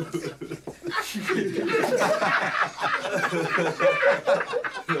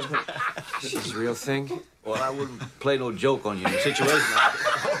 She's a real thing? Well, I wouldn't play no joke on you in a situation.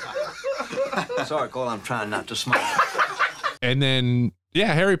 Sorry, Cole, I'm trying not to smile. And then,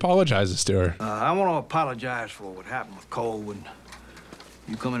 Harry apologizes to her. I want to apologize for what happened with Cole when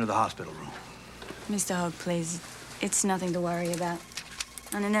you come into the hospital room. Mr. Hogue, please. It's nothing to worry about.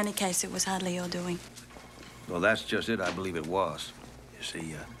 And in any case, it was hardly your doing. Well, that's just it. I believe it was. You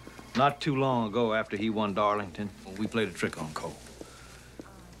see, not too long ago after he won Darlington, we played a trick on Cole.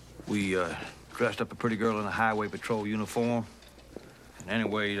 We dressed up a pretty girl in a highway patrol uniform. And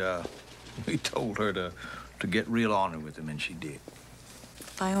anyway, we told her to get real ornery with him, and she did.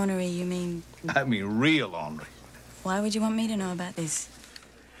 By ornery, you mean... I mean real ornery. Why would you want me to know about this?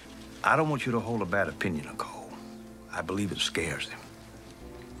 I don't want you to hold a bad opinion of Cole. I believe it scares him.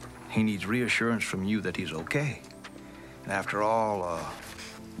 He needs reassurance from you that he's okay. And after all,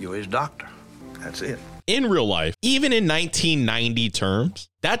 you're his doctor. That's it. In real life, even in 1990 terms,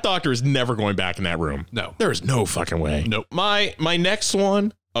 that doctor is never going back in that room. No. There is no fucking way. Nope. My next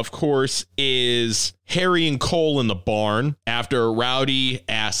one, of course, is Harry and Cole in the barn after Rowdy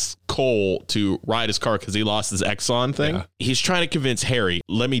asks Cole to ride his car because he lost his Exxon thing. Yeah. He's trying to convince Harry,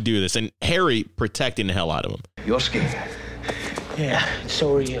 let me do this. And Harry protecting the hell out of him. You're scared. Yeah,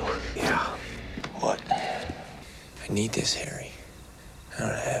 so are you. Yeah. What? I need this, Harry. I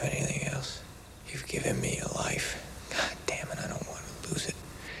don't have anything else. You've given me a life. God damn it, I don't want to lose it.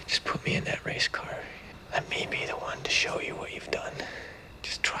 Just put me in that race car. Let me be the one to show you what you've done.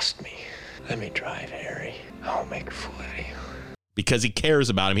 Just trust me. Let me drive, Harry. I won't make a fool out of you. Because he cares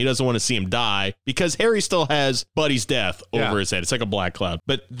about him. He doesn't want to see him die because Harry still has Buddy's death over his head. It's like a black cloud.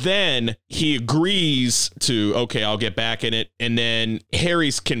 But then he agrees to, okay, I'll get back in it. And then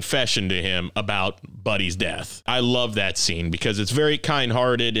Harry's confession to him about Buddy's death. I love that scene because it's very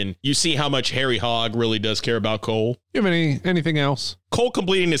kind-hearted and you see how much Harry Hogg really does care about Cole. You have anything else? Cole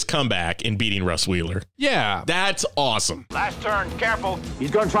completing his comeback and beating Russ Wheeler. Yeah. That's awesome. Last turn, careful.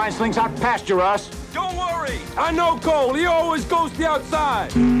 He's gonna try and slingshot past you, Russ. Don't worry. I know Cole. He always goes to the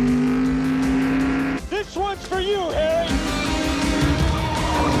outside. This one's for you, Harry.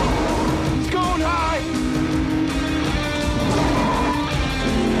 He's going high.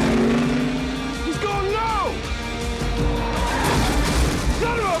 He's going low.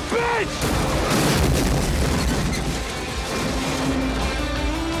 Son of a bitch!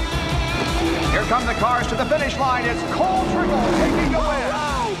 Here come the cars to the finish line. It's Cole Trickle taking the win.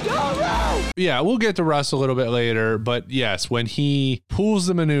 Yeah, we'll get to Russ a little bit later, but yes, when he pulls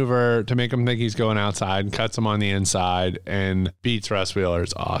the maneuver to make him think he's going outside and cuts him on the inside and beats Russ Wheeler,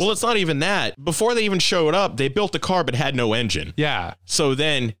 it's awesome. Well, it's not even that. Before they even showed up, they built the car but had no engine. Yeah. So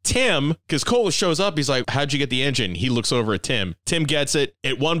then Tim, because Cole shows up, he's like, how'd you get the engine? He looks over at Tim. Tim gets it.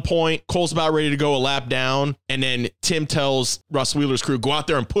 At one point, Cole's about ready to go a lap down, and then Tim tells Russ Wheeler's crew, go out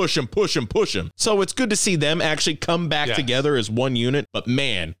there and push him, push him, push him. So it's good to see them actually come back together as one unit. But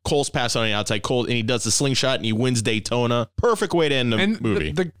man, Cole's passed on the outside. Cole, and he does the slingshot and he wins Daytona. Perfect way to end the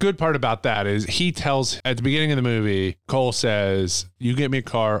movie. The good part about that is he tells at the beginning of the movie, Cole says, you get me a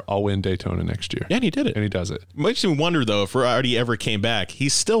car, I'll win Daytona next year. Yeah, and he did it. And he does it. Makes me wonder though, if Rowdy ever came back,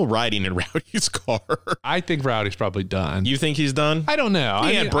 he's still riding in Rowdy's car. I think Rowdy's probably done. You think he's done? I don't know.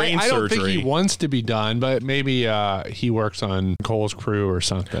 He had brain surgery. I don't think he wants to be done, but maybe he works on Cole's crew or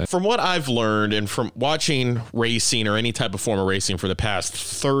something. From what I've learned and from watching racing or any type of form of racing for the past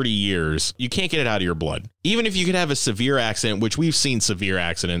 30 years, you can't get it out of your blood. Even if you could have a severe accident, which we've seen severe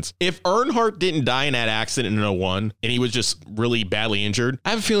accidents. If Earnhardt didn't die in that accident in 01 and he was just really badly injured,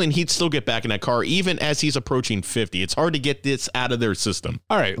 I have a feeling he'd still get back in that car even as he's approaching 50. It's hard to get this out of their system.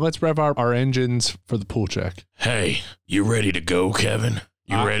 All right, let's rev our engines for the pool check. Hey, you ready to go, Kevin?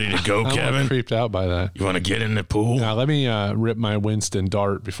 You ready to go, Kevin? I'm creeped out by that. You want to get in the pool? Now, let me rip my Winston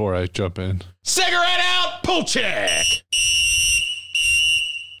Dart before I jump in. Cigarette out, pool check.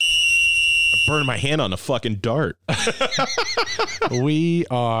 I burned my hand on the fucking dart. We're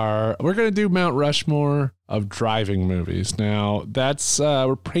going to do Mount Rushmore of driving movies. Now, that's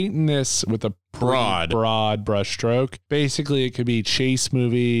we're painting this with a broad brushstroke. Basically, it could be chase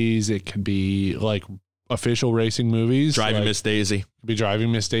movies. It could be like official racing movies. Driving Miss Daisy. Could be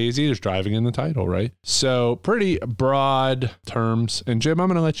Driving Miss Daisy. There's driving in the title, right? So pretty broad terms. And Jim, I'm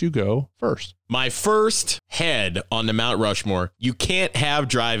going to let you go first. My first head on the Mount Rushmore, you can't have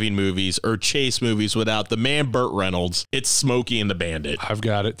driving movies or chase movies without the man Burt Reynolds. It's Smokey and the Bandit. I've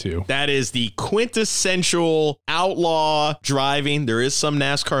got it too. That is the quintessential outlaw driving. There is some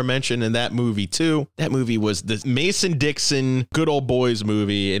NASCAR mention in that movie too. That movie was the Mason-Dixon Good Old Boys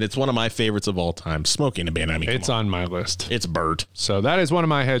movie, and it's one of my favorites of all time. Smokey and the Bandit. I mean, it's on my list. It's Burt. So that is one of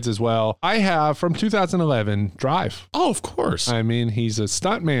my heads as well. I have from 2011 Drive. Oh, of course. I mean, he's a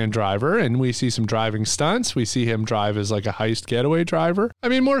stuntman driver, and we see some driving stunts. We see him drive as like a heist getaway driver. I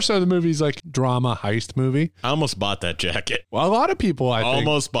mean, more so the movie's like drama heist movie. I almost bought that jacket. Well, a lot of people, I think,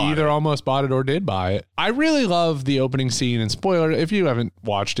 almost bought it or did buy it. I really love the opening scene, and spoiler, if you haven't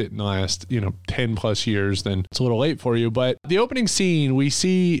watched it in the last, 10 plus years, then it's a little late for you. But the opening scene, we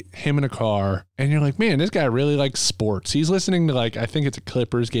see him in a car, and you're like, man, this guy really likes sports. He's listening to I think it's a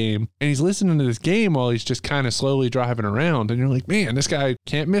Clippers game, and he's listening to this game while he's just kind of slowly driving around. And you're like, man, this guy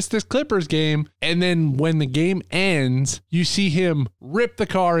can't miss this Clippers game. And then when the game ends, you see him rip the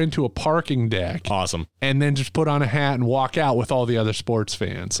car into a parking deck. Awesome. And then just put on a hat and walk out with all the other sports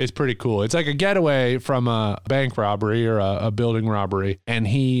fans. It's pretty cool. It's like a getaway from a bank robbery or a building robbery. And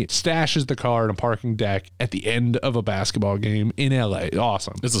he stashes the car in a parking deck at the end of a basketball game in LA.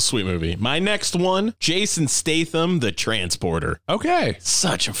 Awesome. It's a sweet movie. My next one, Jason Statham, The Transporter. Okay.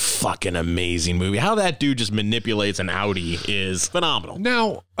 Such a fucking amazing movie. How that dude just manipulates an Audi is phenomenal.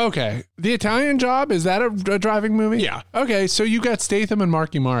 Now, okay. The Italian Job, is that a driving movie? Yeah. Okay, so you got Statham and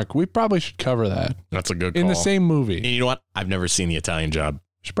Marky Mark. We probably should cover that. That's a good call. In the same movie. And you know what? I've never seen The Italian Job.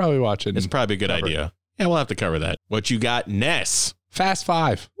 Should probably watch it. It's probably a good idea. Yeah, we'll have to cover that. What you got, Ness? Fast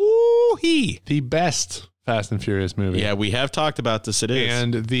 5. Woo-hee. The best Fast and Furious movie. Yeah, we have talked about this. It is.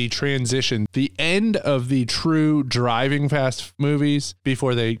 And the transition, the end of the true driving fast movies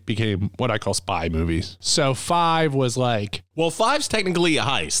before they became what I call spy movies. So 5 was like... Well, 5's technically a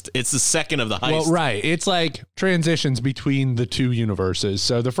heist. It's the second of the heist. Well, right. It's like transitions between the two universes.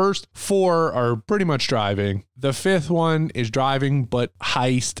 So the first 4 are pretty much driving. The 5th one is driving, but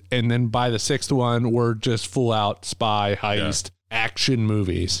heist. And then by the 6th one, we're just full out spy heist. Yeah. Action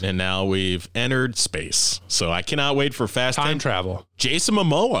movies. And now we've entered space. So I cannot wait for Fast Time travel. Jason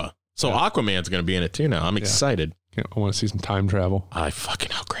Momoa. So Aquaman's going to be in it too now. I'm excited. I want to see some time travel. How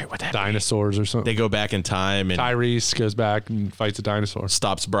great would that Dinosaurs be? Or something. They go back in time and Tyrese goes back and fights a dinosaur.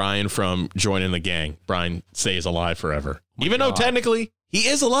 Stops Brian from joining the gang. Brian stays alive forever. Even though technically he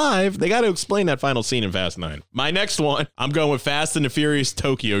is alive, they got to explain that final scene in Fast 9. My next one, I'm going with Fast and the Furious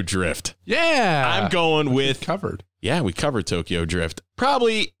Tokyo Drift. Yeah. I'm going with... Covered. Yeah, we covered Tokyo Drift.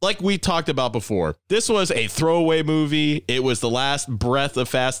 Probably, like we talked about before, this was a throwaway movie. It was the last breath of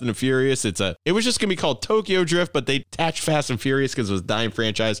Fast and the Furious. It was just going to be called Tokyo Drift, but they attached Fast and Furious because it was a dying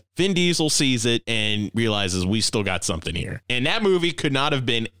franchise. Vin Diesel sees it and realizes we still got something here. And that movie could not have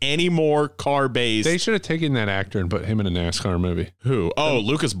been any more car-based. They should have taken that actor and put him in a NASCAR movie. Who? Oh,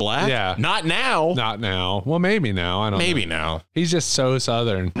 Lucas Black? Yeah. Not now. Not now. Well, maybe now. I don't know. Maybe now. He's just so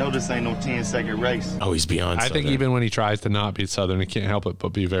Southern. No, this ain't no 10-second race. Oh, he's beyond I Southern. think even when he tries to not be Southern, he can't help it but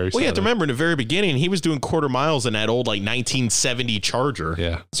be very Southern. Well, you have to remember in the very beginning, he was doing quarter miles in that old 1970 Charger.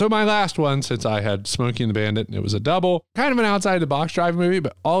 Yeah. So my last one, since I had Smokey and the Bandit, and it was a double, kind of an outside the box driving movie,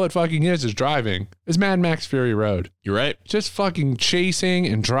 but all it fucking is driving, is Mad Max Fury Road. You're right. Just fucking chasing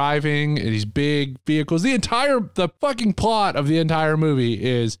and driving in these big vehicles. The fucking plot of the entire movie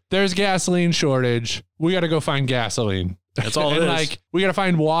is there's gasoline shortage. We got to go find gasoline. That's all and it is. We got to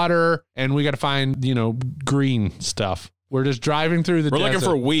find water and we got to find, green stuff. We're just driving through the desert. We're looking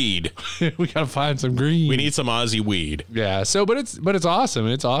for weed. We got to find some green. We need some Aussie weed. Yeah. So, but it's awesome.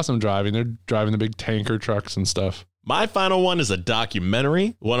 It's awesome driving. They're driving the big tanker trucks and stuff. My final one is a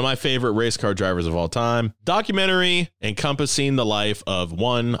documentary, one of my favorite race car drivers of all time. Documentary encompassing the life of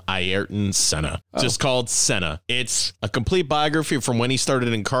one Ayrton Senna, just called Senna. It's a complete biography from when he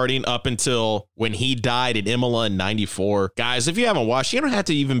started in karting up until when he died at Imola in 94. Guys, if you haven't watched, you don't have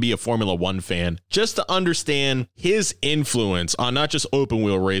to even be a Formula One fan just to understand his influence on not just open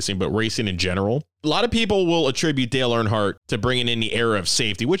wheel racing, but racing in general. A lot of people will attribute Dale Earnhardt to bringing in the era of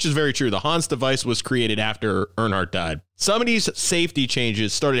safety, which is very true. The Hans device was created after Earnhardt died. Some of these safety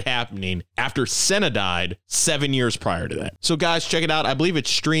changes started happening after Senna died 7 years prior to that. So guys, check it out. I believe it's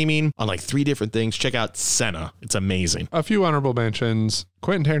streaming on like 3 different things. Check out Senna. It's amazing. A few honorable mentions.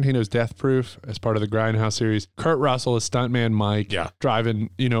 Quentin Tarantino's Death Proof as part of the Grindhouse series. Kurt Russell as stuntman Mike. Yeah. Driving,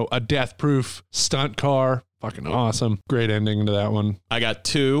 a Death Proof stunt car. Fucking awesome. Great ending to that one. I got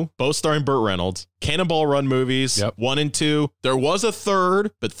 2, both starring Burt Reynolds. Cannonball Run movies, 1 and 2. There was a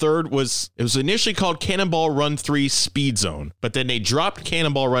third, but it was initially called Cannonball Run 3 Speed Zone, but then they dropped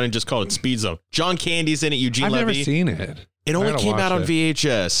Cannonball Run and just called it Speed Zone. John Candy's in it, Eugene I've Levy. never seen it. It only came out on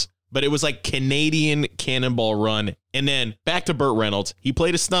VHS, but it was like Canadian Cannonball Run. And then back to Burt Reynolds. He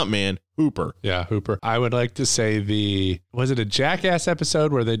played a stuntman, Hooper. Yeah, Hooper. I would like to say was it a Jackass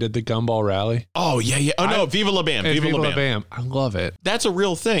episode where they did the Gumball Rally? Oh, yeah. Oh, no, Viva La Bam. Viva La Bam. I love it. That's a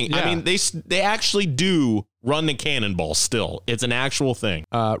real thing. Yeah. I mean, they actually do run the cannonball still. It's an actual thing.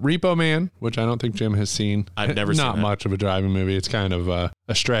 Repo Man, which I don't think Jim has seen. I've never seen Not that. much of a driving movie. It's kind of a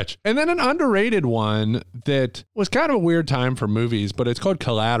stretch. And then an underrated one that was kind of a weird time for movies, but it's called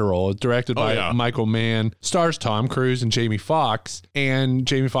Collateral. It's directed by Michael Mann. Stars Tom Cruise and Jamie Foxx. And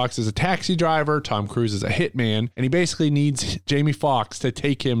Jamie Foxx is a taxi driver. Tom Cruise is a hitman. And he basically needs Jamie Foxx to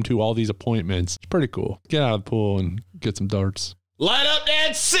take him to all these appointments. It's pretty cool. Get out of the pool and get some darts. Light up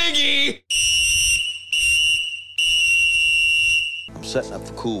that Siggy! I'm setting up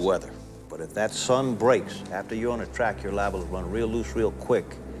for cool weather, but if that sun breaks after you're on a track, you're liable to run real loose real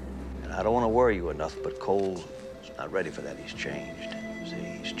quick. And I don't want to worry you enough, but Cole's not ready for that. He's changed. See,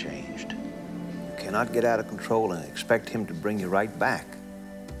 he's changed. You cannot get out of control and expect him to bring you right back.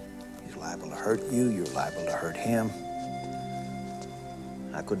 He's liable to hurt you, you're liable to hurt him.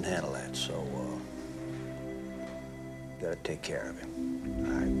 I couldn't handle that, so you gotta take care of him,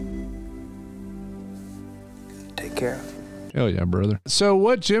 all right? Gotta take care of him. Oh, yeah, brother. So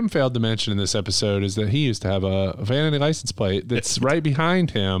what Jim failed to mention in this episode is that he used to have a vanity license plate that's right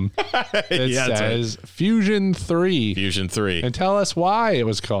behind him that says Fusion 3. Fusion 3. And tell us why it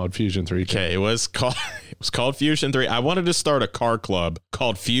was called Fusion 3. Okay, it was called Fusion 3. I wanted to start a car club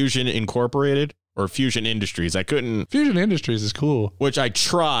called Fusion Incorporated. Or Fusion Industries. I couldn't. Fusion Industries is cool. Which I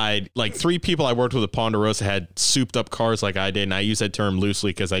tried. Like 3 people I worked with at Ponderosa had souped up cars like I did. And I use that term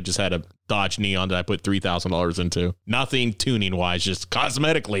loosely because I just had a Dodge Neon that I put $3,000 into. Nothing tuning wise, just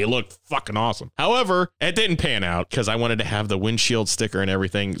cosmetically. It looked fucking awesome. However, it didn't pan out because I wanted to have the windshield sticker and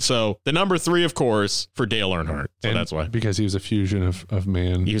everything. So the number 3, of course, for Dale Earnhardt. So and that's why. Because he was a fusion of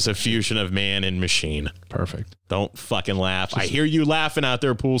man. He was a fusion of man and machine. Perfect. Don't fucking laugh. I hear you laughing out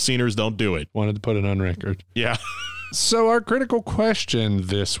there, pool sceners. Don't do it. Wanted to put it on record. Yeah. So our critical question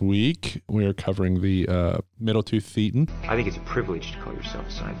this week, we are covering the middle tooth thetan. I think it's a privilege to call yourself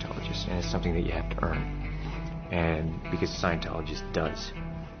a Scientologist, and it's something that you have to earn. And because a Scientologist does,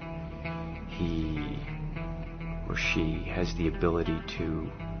 he or she has the ability to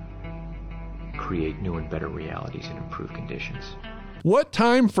create new and better realities and improve conditions. What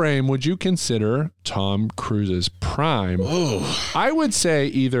time frame would you consider Tom Cruise's prime? Oh. I would say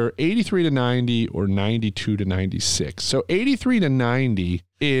either 83 to 90 or 92 to 96. So 83 to 90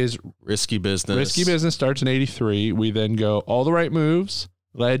 is Risky Business. Risky Business starts in 83. We then go All the Right Moves,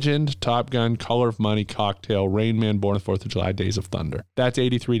 Legend, Top Gun, Color of Money, Cocktail, Rain Man, Born on the 4th of July, Days of Thunder. That's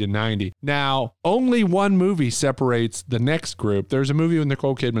 83 to 90. Now, only one movie separates the next group. There's a movie with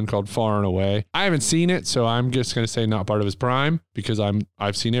Nicole Kidman called Far and Away. I haven't seen it, so I'm just going to say not part of his prime because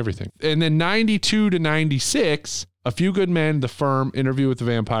I've seen everything. And then 92 to 96, A Few Good Men, The Firm, Interview with the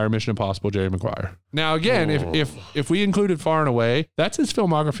Vampire, Mission Impossible, Jerry Maguire. Now, again, if we included Far and Away, that's his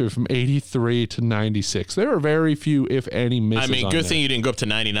filmography from 83 to 96. There are very few, if any, misses. I mean, on good there. thing you didn't go up to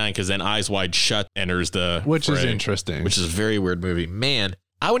 99 because then Eyes Wide Shut enters the Which is fray, interesting. Which is a very weird movie. Man,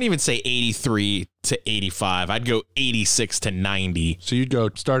 I wouldn't even say 83 to 85. I'd go 86 to 90. So you'd go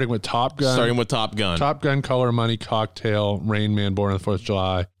starting with Top Gun. Starting with Top Gun. Top Gun, Color, Money, Cocktail, Rain Man, Born on the 4th of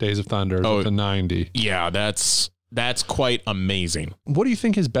July, Days of Thunder, to 90. Yeah, that's quite amazing. What do you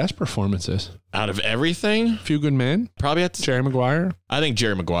think his best performance is? Out of everything? Few Good Men? Probably at Jerry Maguire? I think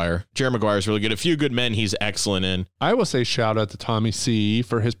Jerry Maguire. Jerry Maguire's really good. A Few Good Men, he's excellent in. I will say shout out to Tommy C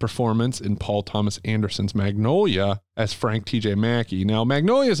for his performance in Paul Thomas Anderson's Magnolia as Frank T.J. Mackey. Now,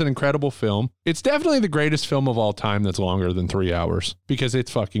 Magnolia is an incredible film. It's definitely the greatest film of all time that's longer than 3 hours because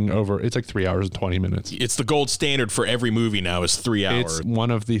it's it's like 3 hours and 20 minutes. It's the gold standard for every movie now is 3 hours. It's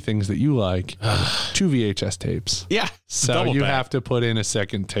one of the things that you like. 2 VHS tapes. Yeah. So you have to put in a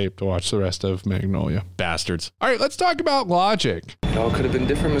second tape to watch the rest of Magnolia. Bastards. All right, let's talk about logic. It all could have been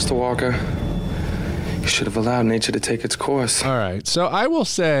different, Mr. Walker. You should have allowed nature to take its course. All right, so I will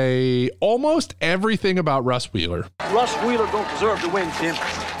say almost everything about Russ Wheeler. Russ Wheeler don't deserve to win, Tim.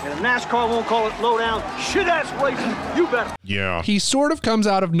 And if NASCAR won't call it low down, shit-ass racing, you better. Yeah. He sort of comes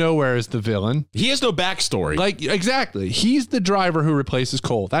out of nowhere as the villain. He has no backstory. Like, exactly. He's the driver who replaces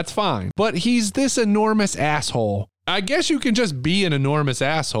Cole. That's fine. But he's this enormous asshole. I guess you can just be an enormous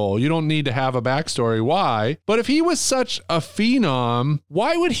asshole. You don't need to have a backstory. Why? But if he was such a phenom,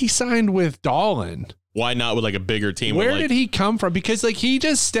 why would he sign with Dahlin? Why not with like a bigger team? Where did he come from? Because like he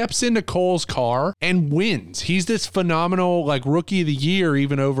just steps into Cole's car and wins. He's this phenomenal like rookie of the year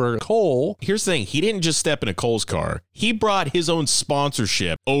even over Cole. Here's the thing. He didn't just step into Cole's car. He brought his own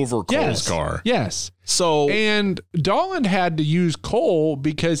sponsorship over Cole's car. Yes. So and Dahlin had to use Cole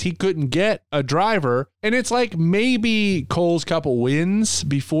because he couldn't get a driver. And it's like maybe Cole's couple wins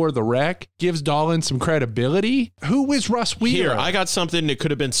before the wreck gives Dahlin some credibility. Who is Russ Wheeler? Here, I got something that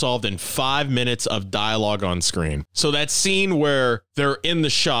could have been solved in 5 minutes of dialogue on screen. So that scene where they're in the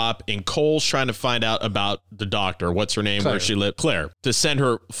shop and Cole's trying to find out about the doctor. What's her name? Claire. Where she lived? Claire. To send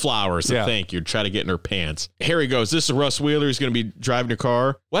her flowers to thank you. Try to get in her pants. Harry goes, this is Russ Wheeler. He's going to be driving your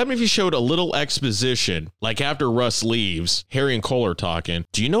car. What happened if you showed a little exposition? Like after Russ leaves, Harry and Cole are talking.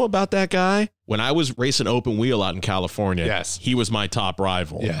 Do you know about that guy? When I was racing open wheel out in California, yes, he was my top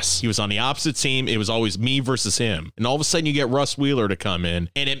rival. Yes. He was on the opposite team. It was always me versus him. And all of a sudden you get Russ Wheeler to come in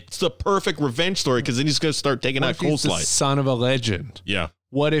and it's the perfect revenge story because then he's going to start taking out Cole's life. Son of a legend. Yeah.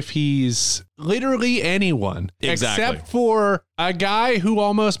 What if he's literally anyone Exactly. except for a guy who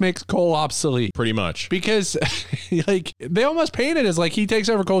almost makes Cole obsolete? Pretty much. Because like they almost paint it as like he takes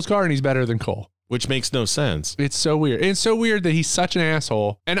over Cole's car and he's better than Cole. Which makes no sense. It's so weird. It's so weird that he's such an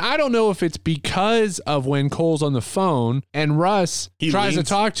asshole. And I don't know if it's because of when Cole's on the phone and Russ tries to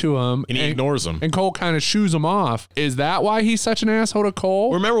talk to him. And he ignores him. And Cole kind of shoos him off. Is that why he's such an asshole to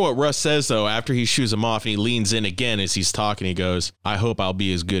Cole? Remember what Russ says, though, after he shoos him off and he leans in again as he's talking. He goes, I hope I'll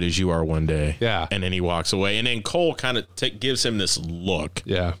be as good as you are one day. Yeah. And then he walks away. And then Cole kind of gives him this look.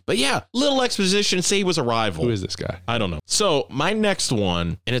 Yeah. But yeah, little exposition. Say he was a rival. Who is this guy? I don't know. So my next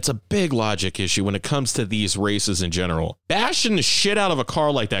one, and it's a big logic issue when it comes to these races in general. Bashing the shit out of a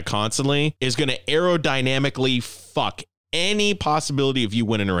car like that constantly is going to aerodynamically fuck any possibility of you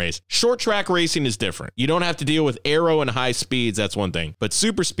winning a race. Short track racing is different. You don't have to deal with aero and high speeds. That's one thing. But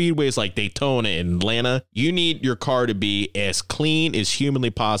super speedways like Daytona and Atlanta, you need your car to be as clean as humanly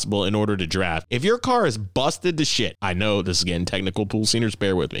possible in order to draft. If your car is busted to shit, I know this is getting technical, pool sceners,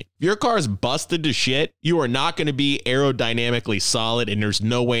 bear with me. If your car is busted to shit, you are not going to be aerodynamically solid and there's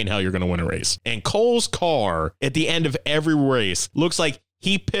no way in hell you're going to win a race. And Cole's car at the end of every race looks like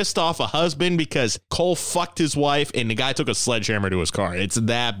he pissed off a husband because Cole fucked his wife and the guy took a sledgehammer to his car. It's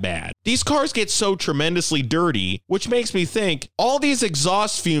that bad. These cars get so tremendously dirty, which makes me think all these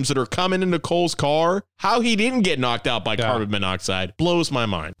exhaust fumes that are coming into Cole's car, how he didn't get knocked out by carbon monoxide blows my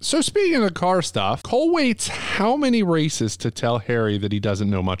mind. So speaking of car stuff, Cole waits how many races to tell Harry that he doesn't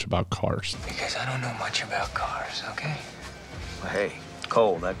know much about cars? Because I don't know much about cars, okay? Well, hey,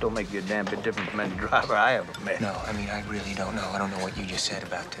 Cole, that don't make you a damn bit different from any driver I ever met. No, I mean, I really don't know. I don't know what you just said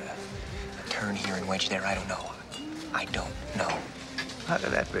about a turn here and wedge there. I don't know. I don't know. How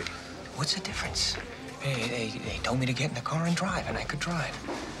could that be? What's the difference? They told me to get in the car and drive, and I could drive.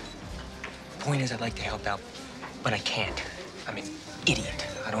 Point is, I'd like to help out, but I can't. I'm an idiot.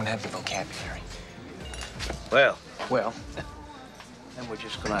 I don't have the vocabulary. Well, then we're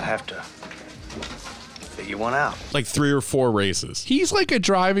just gonna have to figure one out. Like 3 or 4 races. He's like a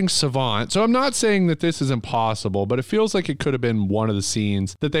driving savant. So I'm not saying that this is impossible, but it feels like it could have been one of the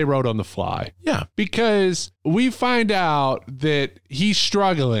scenes that they wrote on the fly. Yeah. Because we find out that he's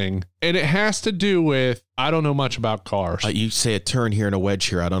struggling and it has to do with, I don't know much about cars. You say a turn here and a wedge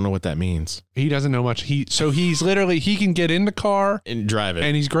here. I don't know what that means. He doesn't know much. So he's literally, he can get in the car and drive it.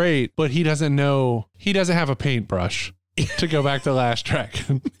 And he's great, but he doesn't have a paintbrush. To go back to last track.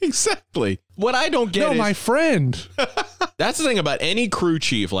 Exactly. What I don't get is... my friend. That's the thing about any crew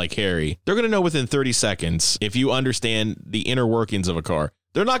chief like Harry. They're going to know within 30 seconds if you understand the inner workings of a car.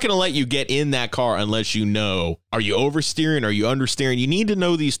 They're not going to let you get in that car unless you know, are you oversteering? Are you understeering? You need to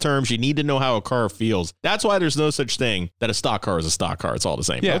know these terms. You need to know how a car feels. That's why there's no such thing that a stock car is a stock car. It's all the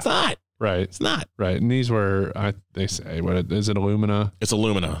same. Yeah. But it's not. Right. It's not. Right. And these were, they say, what is it, Illumina? It's a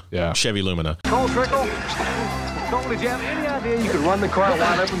Lumina. Yeah. Chevy Lumina. Cole Trickle, Cole, did you have any idea you could run the car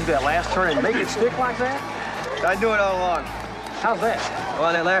wide open to that last turn and make it stick like that? I knew it all along. How's that?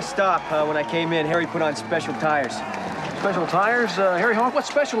 Well, that last stop, when I came in, Harry put on special tires. Special tires? Harry Hogg, what's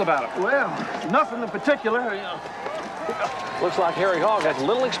special about it? Well, nothing in particular. You know. Looks like Harry Hogg has a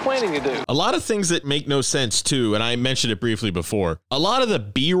little explaining to do. A lot of things that make no sense, too, and I mentioned it briefly before. A lot of the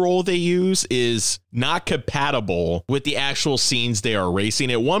B-roll they use is not compatible with the actual scenes they are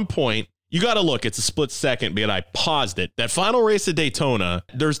racing. At one point, you got to look, it's a split second, but I paused it. That final race at Daytona,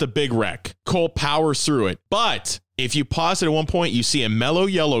 there's the big wreck. Cole powers through it. But if you pause it at one point, you see a mellow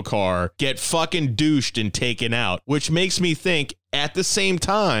yellow car get fucking douched and taken out, which makes me think at the same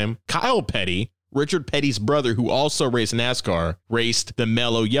time, Kyle Petty, Richard Petty's brother, who also raced NASCAR, raced the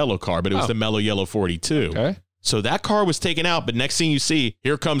mellow yellow car, but it was the mellow yellow 42. Okay. So that car was taken out, but next thing you see,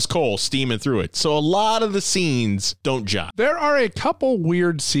 here comes Cole steaming through it. So a lot of the scenes don't jive. There are a couple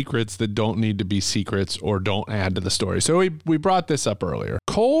weird secrets that don't need to be secrets or don't add to the story. So we brought this up earlier.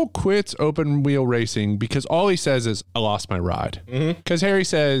 Cole quits open wheel racing because all he says is, I lost my ride. Because Harry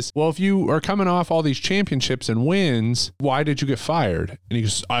says, well, if you are coming off all these championships and wins, why did you get fired? And he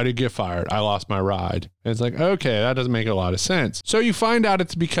goes, I didn't get fired. I lost my ride. And it's like, okay, that doesn't make a lot of sense. So you find out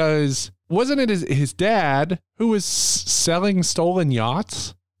it's because, wasn't it his dad who was selling stolen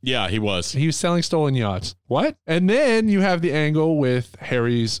yachts? Yeah, he was. He was selling stolen yachts. What? And then you have the angle with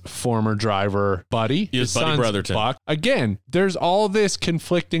Harry's former driver, Buddy. His Buddy Brotherton. Buck. Again, there's all this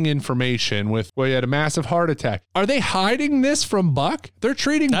conflicting information with, well, he had a massive heart attack. Are they hiding this from Buck? They're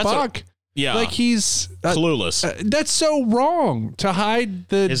treating Buck like he's clueless. That's so wrong to hide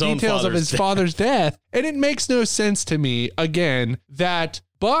the His details of his father's death. And it makes no sense to me, again, that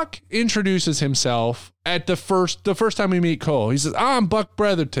Buck introduces himself at the first time we meet Cole. He says, I'm Buck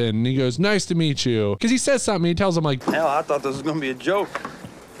Brotherton. And he goes, nice to meet you. Because he says something. He tells him like, hell, I thought this was going to be a joke.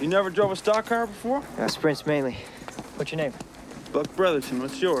 You never drove a stock car before? Sprints mainly. What's your name? Buck Brotherton.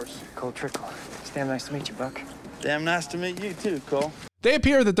 What's yours? Cole Trickle. It's damn nice to meet you, Buck. Damn nice to meet you too, Cole. They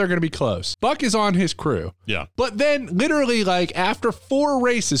appear that they're going to be close. Buck is on his crew. Yeah. But then literally like after 4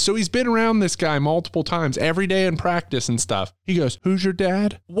 races, so he's been around this guy multiple times every day in practice and stuff. He goes, who's your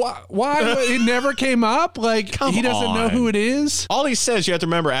dad? Why? It never came up? Like he doesn't know who it is? All he says, you have to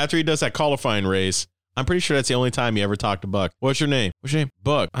remember, after he does that qualifying race, I'm pretty sure that's the only time you ever talk to Buck. What's your name? What's your name?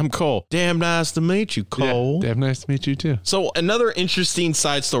 Buck. I'm Cole. Damn nice to meet you, Cole. Yeah, damn nice to meet you too. So another interesting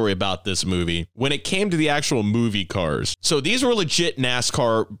side story about this movie, when it came to the actual movie cars. So these were legit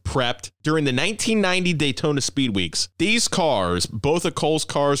NASCAR prepped during the 1990 Daytona Speed Weeks. These cars, both of Cole's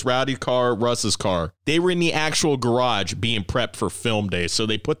cars, Rowdy's car, Russ's car, they were in the actual garage being prepped for film day. So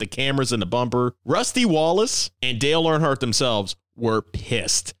they put the cameras in the bumper. Rusty Wallace and Dale Earnhardt themselves were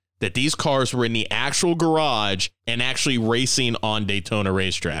pissed that these cars were in the actual garage and actually racing on Daytona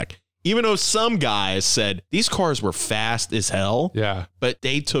racetrack. Even though some guys said these cars were fast as hell. Yeah. But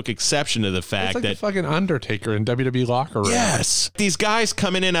they took exception to the fact it's like that the fucking Undertaker in WWE locker room. Yes. These guys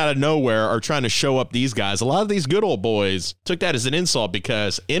coming in out of nowhere are trying to show up these guys. A lot of these good old boys took that as an insult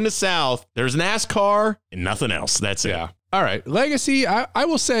because in the South, there's NASCAR and nothing else. That's it. Yeah. All right. Legacy, I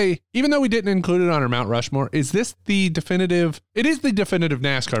will say, even though we didn't include it on our Mount Rushmore, is this the definitive? It is the definitive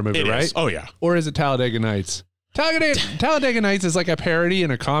NASCAR movie, It right? is. Oh, yeah. Or is it Talladega Nights? Talladega Nights is like a parody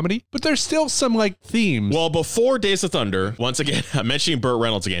and a comedy, but there's still some like themes. Well, before Days of Thunder, once again, I'm mentioning Burt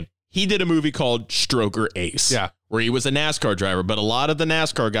Reynolds again. He did a movie called Stroker Ace. Yeah. Where he was a NASCAR driver, but a lot of the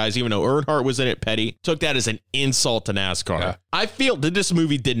NASCAR guys, even though Earnhardt was in it, Petty, took that as an insult to NASCAR. Yeah. I feel that this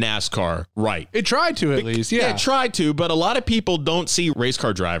movie did NASCAR right. It tried to at least, yeah. It tried to, but a lot of people don't see race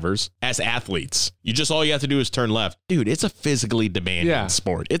car drivers as athletes. All you have to do is turn left. Dude, it's a physically demanding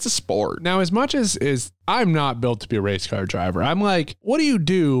sport. It's a sport. Now, as much as I'm not built to be a race car driver, I'm like, what do you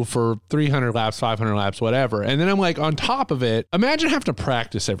do for 300 laps, 500 laps, whatever? And then I'm like, on top of it, imagine having to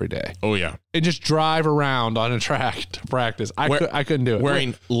practice every day. Oh, yeah. And just drive around on a track to practice. I couldn't do it.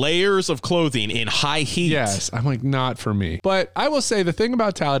 Wearing layers of clothing in high heat. Yes. I'm like, not for me. But I will say the thing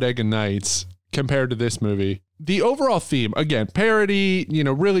about Talladega Nights compared to this movie, the overall theme, again, parody,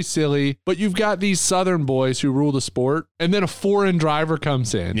 really silly, but you've got these Southern boys who rule the sport, and then a foreign driver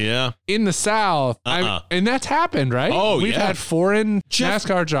comes in. Yeah. In the South. And that's happened, right? Oh, We've had foreign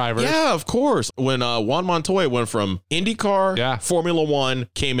NASCAR drivers. Yeah, of course. When Juan Montoya went from IndyCar, Formula One,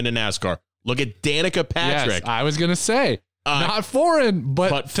 came into NASCAR. Look at Danica Patrick. Yes, I was going to say. Not foreign,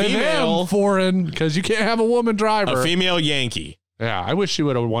 but to female, them foreign, because you can't have a woman driver. A female Yankee. Yeah, I wish she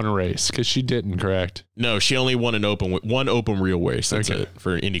would have won a race because she didn't, correct? No, she only won one open wheel race. That's it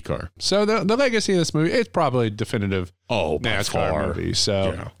for IndyCar. So the legacy of this movie, it's probably a definitive NASCAR movie.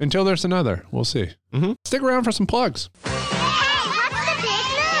 So until there's another, we'll see. Stick around for some plugs.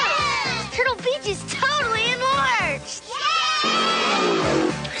 Turtle Beach is totally enlarged.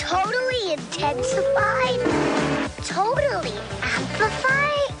 Totally intensified. Totally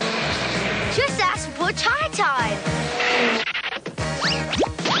amplified. Just ask Butch High Tide.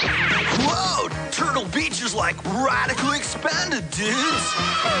 Whoa! Turtle Beach is like radically expanded, dudes.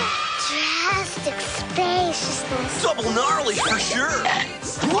 Drastic spaciousness. Double gnarly for sure.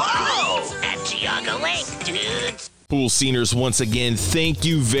 Whoa! At Geauga Lake, dudes. Pool Sceners, once again, thank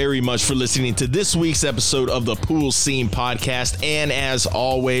you very much for listening to this week's episode of the Pool Scene Podcast. And as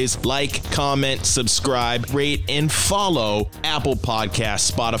always, like, comment, subscribe, rate, and follow Apple Podcasts,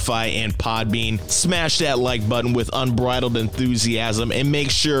 Spotify, and Podbean. Smash that like button with unbridled enthusiasm and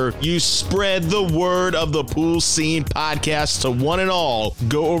make sure you spread the word of the Pool Scene Podcast to one and all.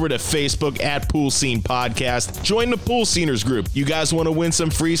 Go over to Facebook at Pool Scene Podcast. Join the Pool Sceners group. You guys want to win some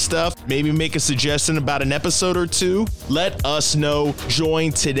free stuff? Maybe make a suggestion about an episode or two? Let us know.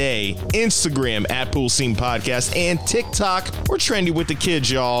 Join today. Instagram at Pool Scene Podcast and TikTok. We're trendy with the kids,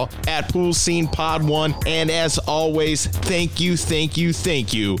 y'all, at Pool Scene Pod 1. And as always, thank you.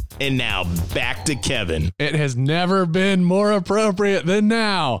 And now back to Kevin. It has never been more appropriate than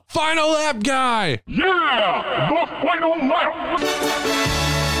now. Final lap guy. Yeah, the final lap.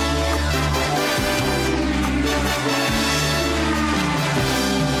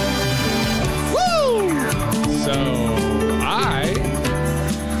 So I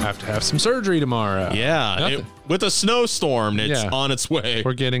have to have some surgery tomorrow. Yeah, with a snowstorm that's on its way.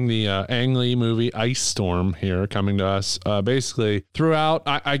 We're getting the Ang Lee movie Ice Storm here coming to us basically throughout,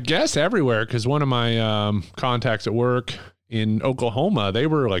 I guess everywhere, because one of my contacts at work in Oklahoma, they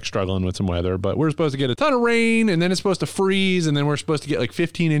were like struggling with some weather, but we're supposed to get a ton of rain and then it's supposed to freeze and then we're supposed to get like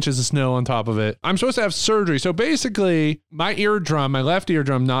 15 inches of snow on top of it. I'm supposed to have surgery. So basically my left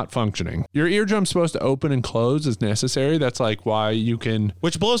eardrum not functioning. Your eardrum's supposed to open and close as necessary. That's like why you can.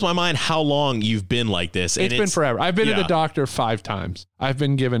 Which blows my mind how long you've been like this. It's been forever. I've been to the doctor 5 times. I've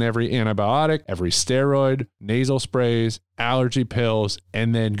been given every antibiotic, every steroid, nasal sprays, allergy pills,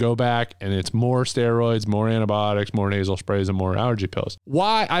 and then go back and it's more steroids, more antibiotics, more nasal sprays, and more allergy pills.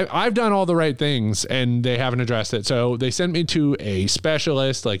 Why? I've done all the right things and they haven't addressed it. So they sent me to a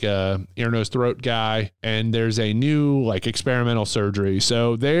specialist, like a ear, nose, throat guy, and there's a new like experimental surgery.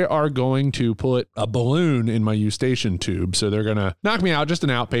 So they are going to put a balloon in my eustachian tube. So they're going to knock me out, just an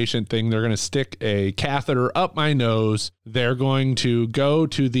outpatient thing. They're going to stick a catheter up my nose. They're going to go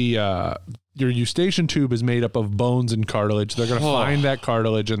to the, your eustachian tube is made up of bones and cartilage. They're going to find that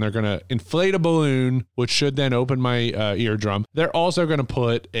cartilage and they're going to inflate a balloon, which should then open my eardrum. They're also going to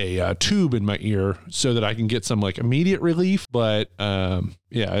put a tube in my ear so that I can get some like immediate relief. But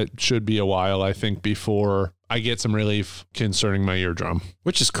it should be a while, I think, before I get some relief concerning my eardrum.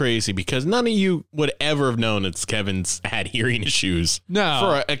 Which is crazy because none of you would ever have known that Kevin's had hearing issues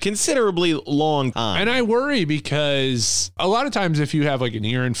for a considerably long time. And I worry because a lot of times if you have like an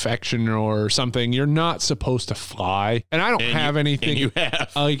ear infection or something, you're not supposed to fly. And I don't have anything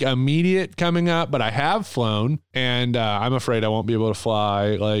like immediate coming up, but I have flown and I'm afraid I won't be able to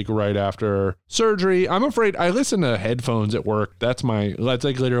fly like right after surgery. I'm afraid I listen to headphones at work. That's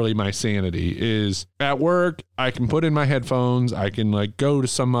like literally my sanity is at work. I can put in my headphones. I can like go to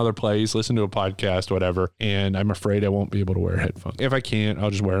some other place, listen to a podcast, whatever. And I'm afraid I won't be able to wear headphones. If I can't, I'll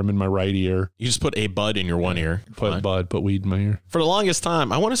just wear them in my right ear. You just put a bud in your one ear. Put weed in my ear. For the longest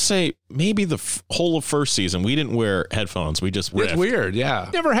time, I want to say maybe the whole of first season, we didn't wear headphones. We just riffed. It's weird. Yeah.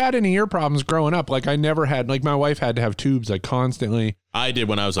 Never had any ear problems growing up. Like I never had, like my wife had to have tubes like constantly. I did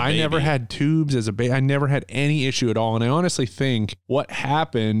when I was a baby. I never had tubes as a baby. I never had any issue at all. And I honestly think what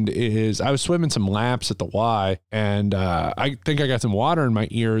happened is I was swimming some laps at the Y and I think I got some water in my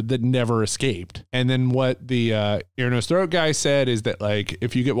ear that never escaped. And then what the ear, nose, throat guy said is that like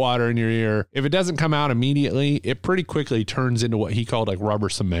if you get water in your ear, if it doesn't come out immediately, it pretty quickly turns into what he called like rubber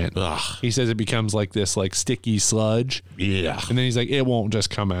cement. Ugh. He says it becomes like this like sticky sludge. Yeah. And then he's like, it won't just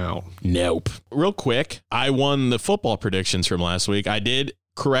come out. Nope. Real quick, I won the football predictions from last week. I did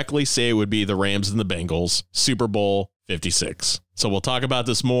correctly say it would be the Rams and the Bengals, Super Bowl 56. So we'll talk about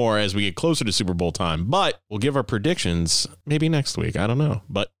this more as we get closer to Super Bowl time, but we'll give our predictions maybe next week. I don't know.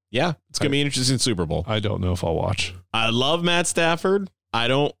 But yeah, it's going to be an interesting Super Bowl. I don't know if I'll watch. I love Matt Stafford. I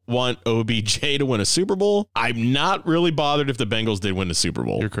don't want OBJ to win a Super Bowl. I'm not really bothered if the Bengals did win the Super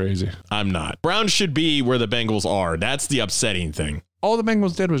Bowl. You're crazy. I'm not. Browns should be where the Bengals are. That's the upsetting thing. All the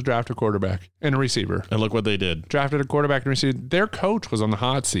Bengals did was draft a quarterback and a receiver. And look what they did. Drafted a quarterback and receiver. Their coach was on the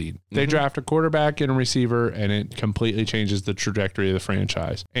hot seat. They draft a quarterback and a receiver, and it completely changes the trajectory of the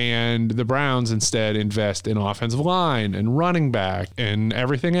franchise. And the Browns instead invest in offensive line and running back and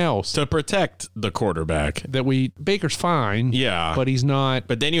everything else. To protect the quarterback. Baker's fine. Yeah. But he's not.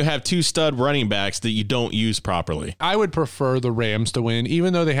 But then you have 2 stud running backs that you don't use properly. I would prefer the Rams to win,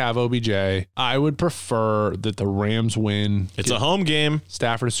 even though they have OBJ. I would prefer that the Rams win. It's a home game.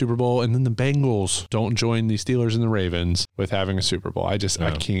 Stafford a Super Bowl, and then the Bengals don't join the Steelers and the Ravens with having a Super Bowl. I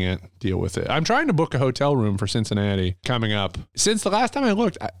can't deal with it. I'm trying to book a hotel room for Cincinnati coming up. Since the last time I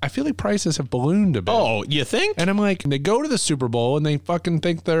looked, I feel like prices have ballooned a bit. Oh, you think? And I'm like, they go to the Super Bowl and they fucking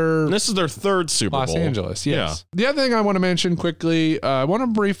think they're... This is their 3rd Super Bowl. Los Angeles, yes. Yeah. The other thing I want to mention quickly, I want to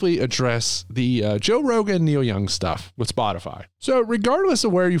briefly address the Joe Rogan, Neil Young stuff with Spotify. So regardless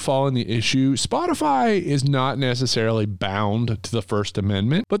of where you fall in the issue, Spotify is not necessarily bound to the First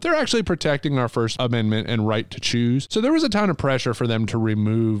Amendment, but they're actually protecting our First Amendment and right to choose. So there was a ton of pressure for them to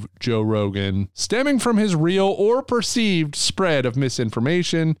remove Joe Rogan, stemming from his real or perceived spread of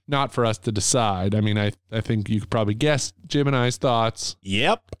misinformation. Not for us to decide. I mean, I think you could probably guess Jim and I's thoughts.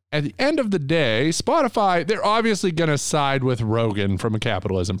 Yep. At the end of the day, Spotify, they're obviously going to side with Rogan from a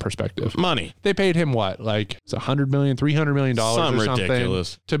capitalism perspective. Money. They paid him what? Like it's $100 million, $300 million or something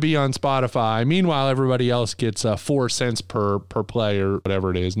ridiculous to be on Spotify. Meanwhile, everybody else gets 4 cents per play or whatever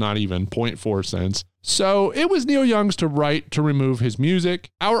it is, not even 0.4 cents. So it was Neil Young's right to remove his music.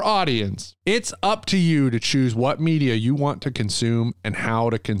 Our audience, it's up to you to choose what media you want to consume and how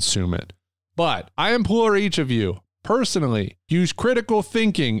to consume it. But I implore each of you, personally, use critical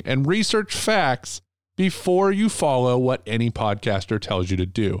thinking and research facts before you follow what any podcaster tells you to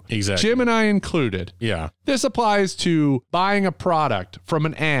do. Exactly. Jim and I included. Yeah. This applies to buying a product from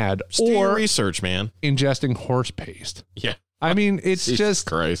an ad or research, man. Ingesting horse paste. Yeah. I mean, it's just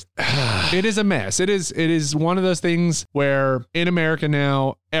Christ. It is a mess. It is one of those things where in America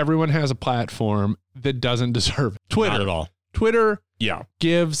now, everyone has a platform that doesn't deserve it. Twitter. Not at all. Twitter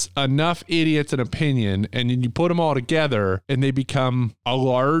gives enough idiots an opinion, and then you put them all together and they become a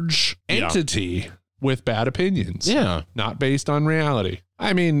large entity with bad opinions. Yeah. Not based on reality.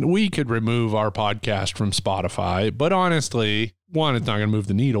 I mean, we could remove our podcast from Spotify, but honestly, one, it's not going to move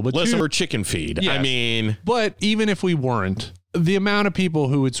the needle. But listen, two, we're chicken feed. Yes. I mean, but even if we weren't, the amount of people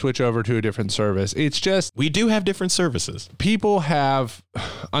who would switch over to a different service, it's just... We do have different services. People have,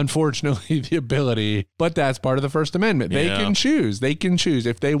 unfortunately, the ability, but that's part of the First Amendment. They can choose. They can choose.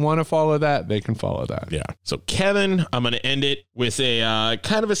 If they want to follow that, they can follow that. Yeah. So, Kevin, I'm going to end it with a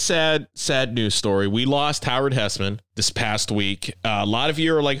kind of a sad news story. We lost Howard Hesseman this past week. A lot of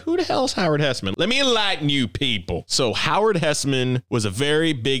you are like, who the hell is Howard Hesseman? Let me enlighten you people. So, Howard Hesseman was a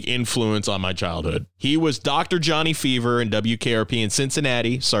very big influence on my childhood. He was Dr. Johnny Fever in WKRP in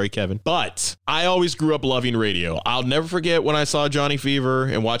Cincinnati. Sorry, Kevin. But I always grew up loving radio. I'll never forget when I saw Johnny Fever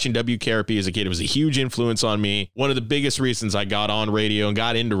and watching WKRP as a kid. It was a huge influence on me. One of the biggest reasons I got on radio and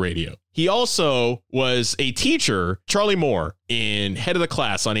got into radio. He also was a teacher, Charlie Moore, in Head of the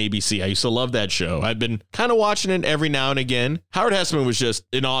Class on ABC. I used to love that show. I've been kind of watching it every now and again. Howard Hesseman was just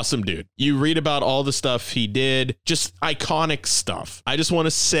an awesome dude. You read about all the stuff he did, just iconic stuff. I just want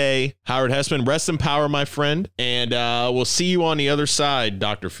to say, Howard Hesseman, rest in power, my friend. And we'll see you on the other side,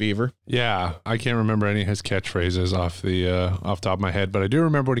 Dr. Fever. Yeah, I can't remember any of his catchphrases off the top of my head, but I do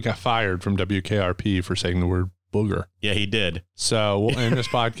remember when he got fired from WKRP for saying the word booger. Yeah, he did. So we'll end this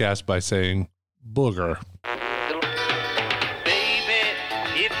podcast by saying booger. Baby,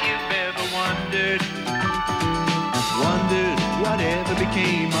 if you've ever wondered whatever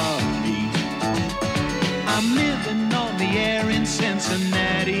became of me, I'm living on the air in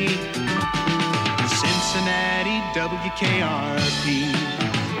Cincinnati, WKRP.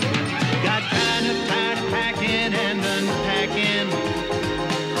 Got kind of tired of packing and unpacking,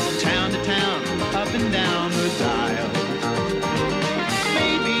 town to town, up and down the dial.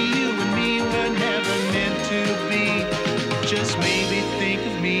 Maybe you and me were never meant to be. Just maybe think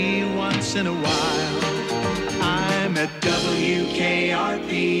of me once in a while. I'm at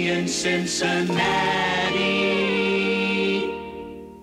WKRP in Cincinnati.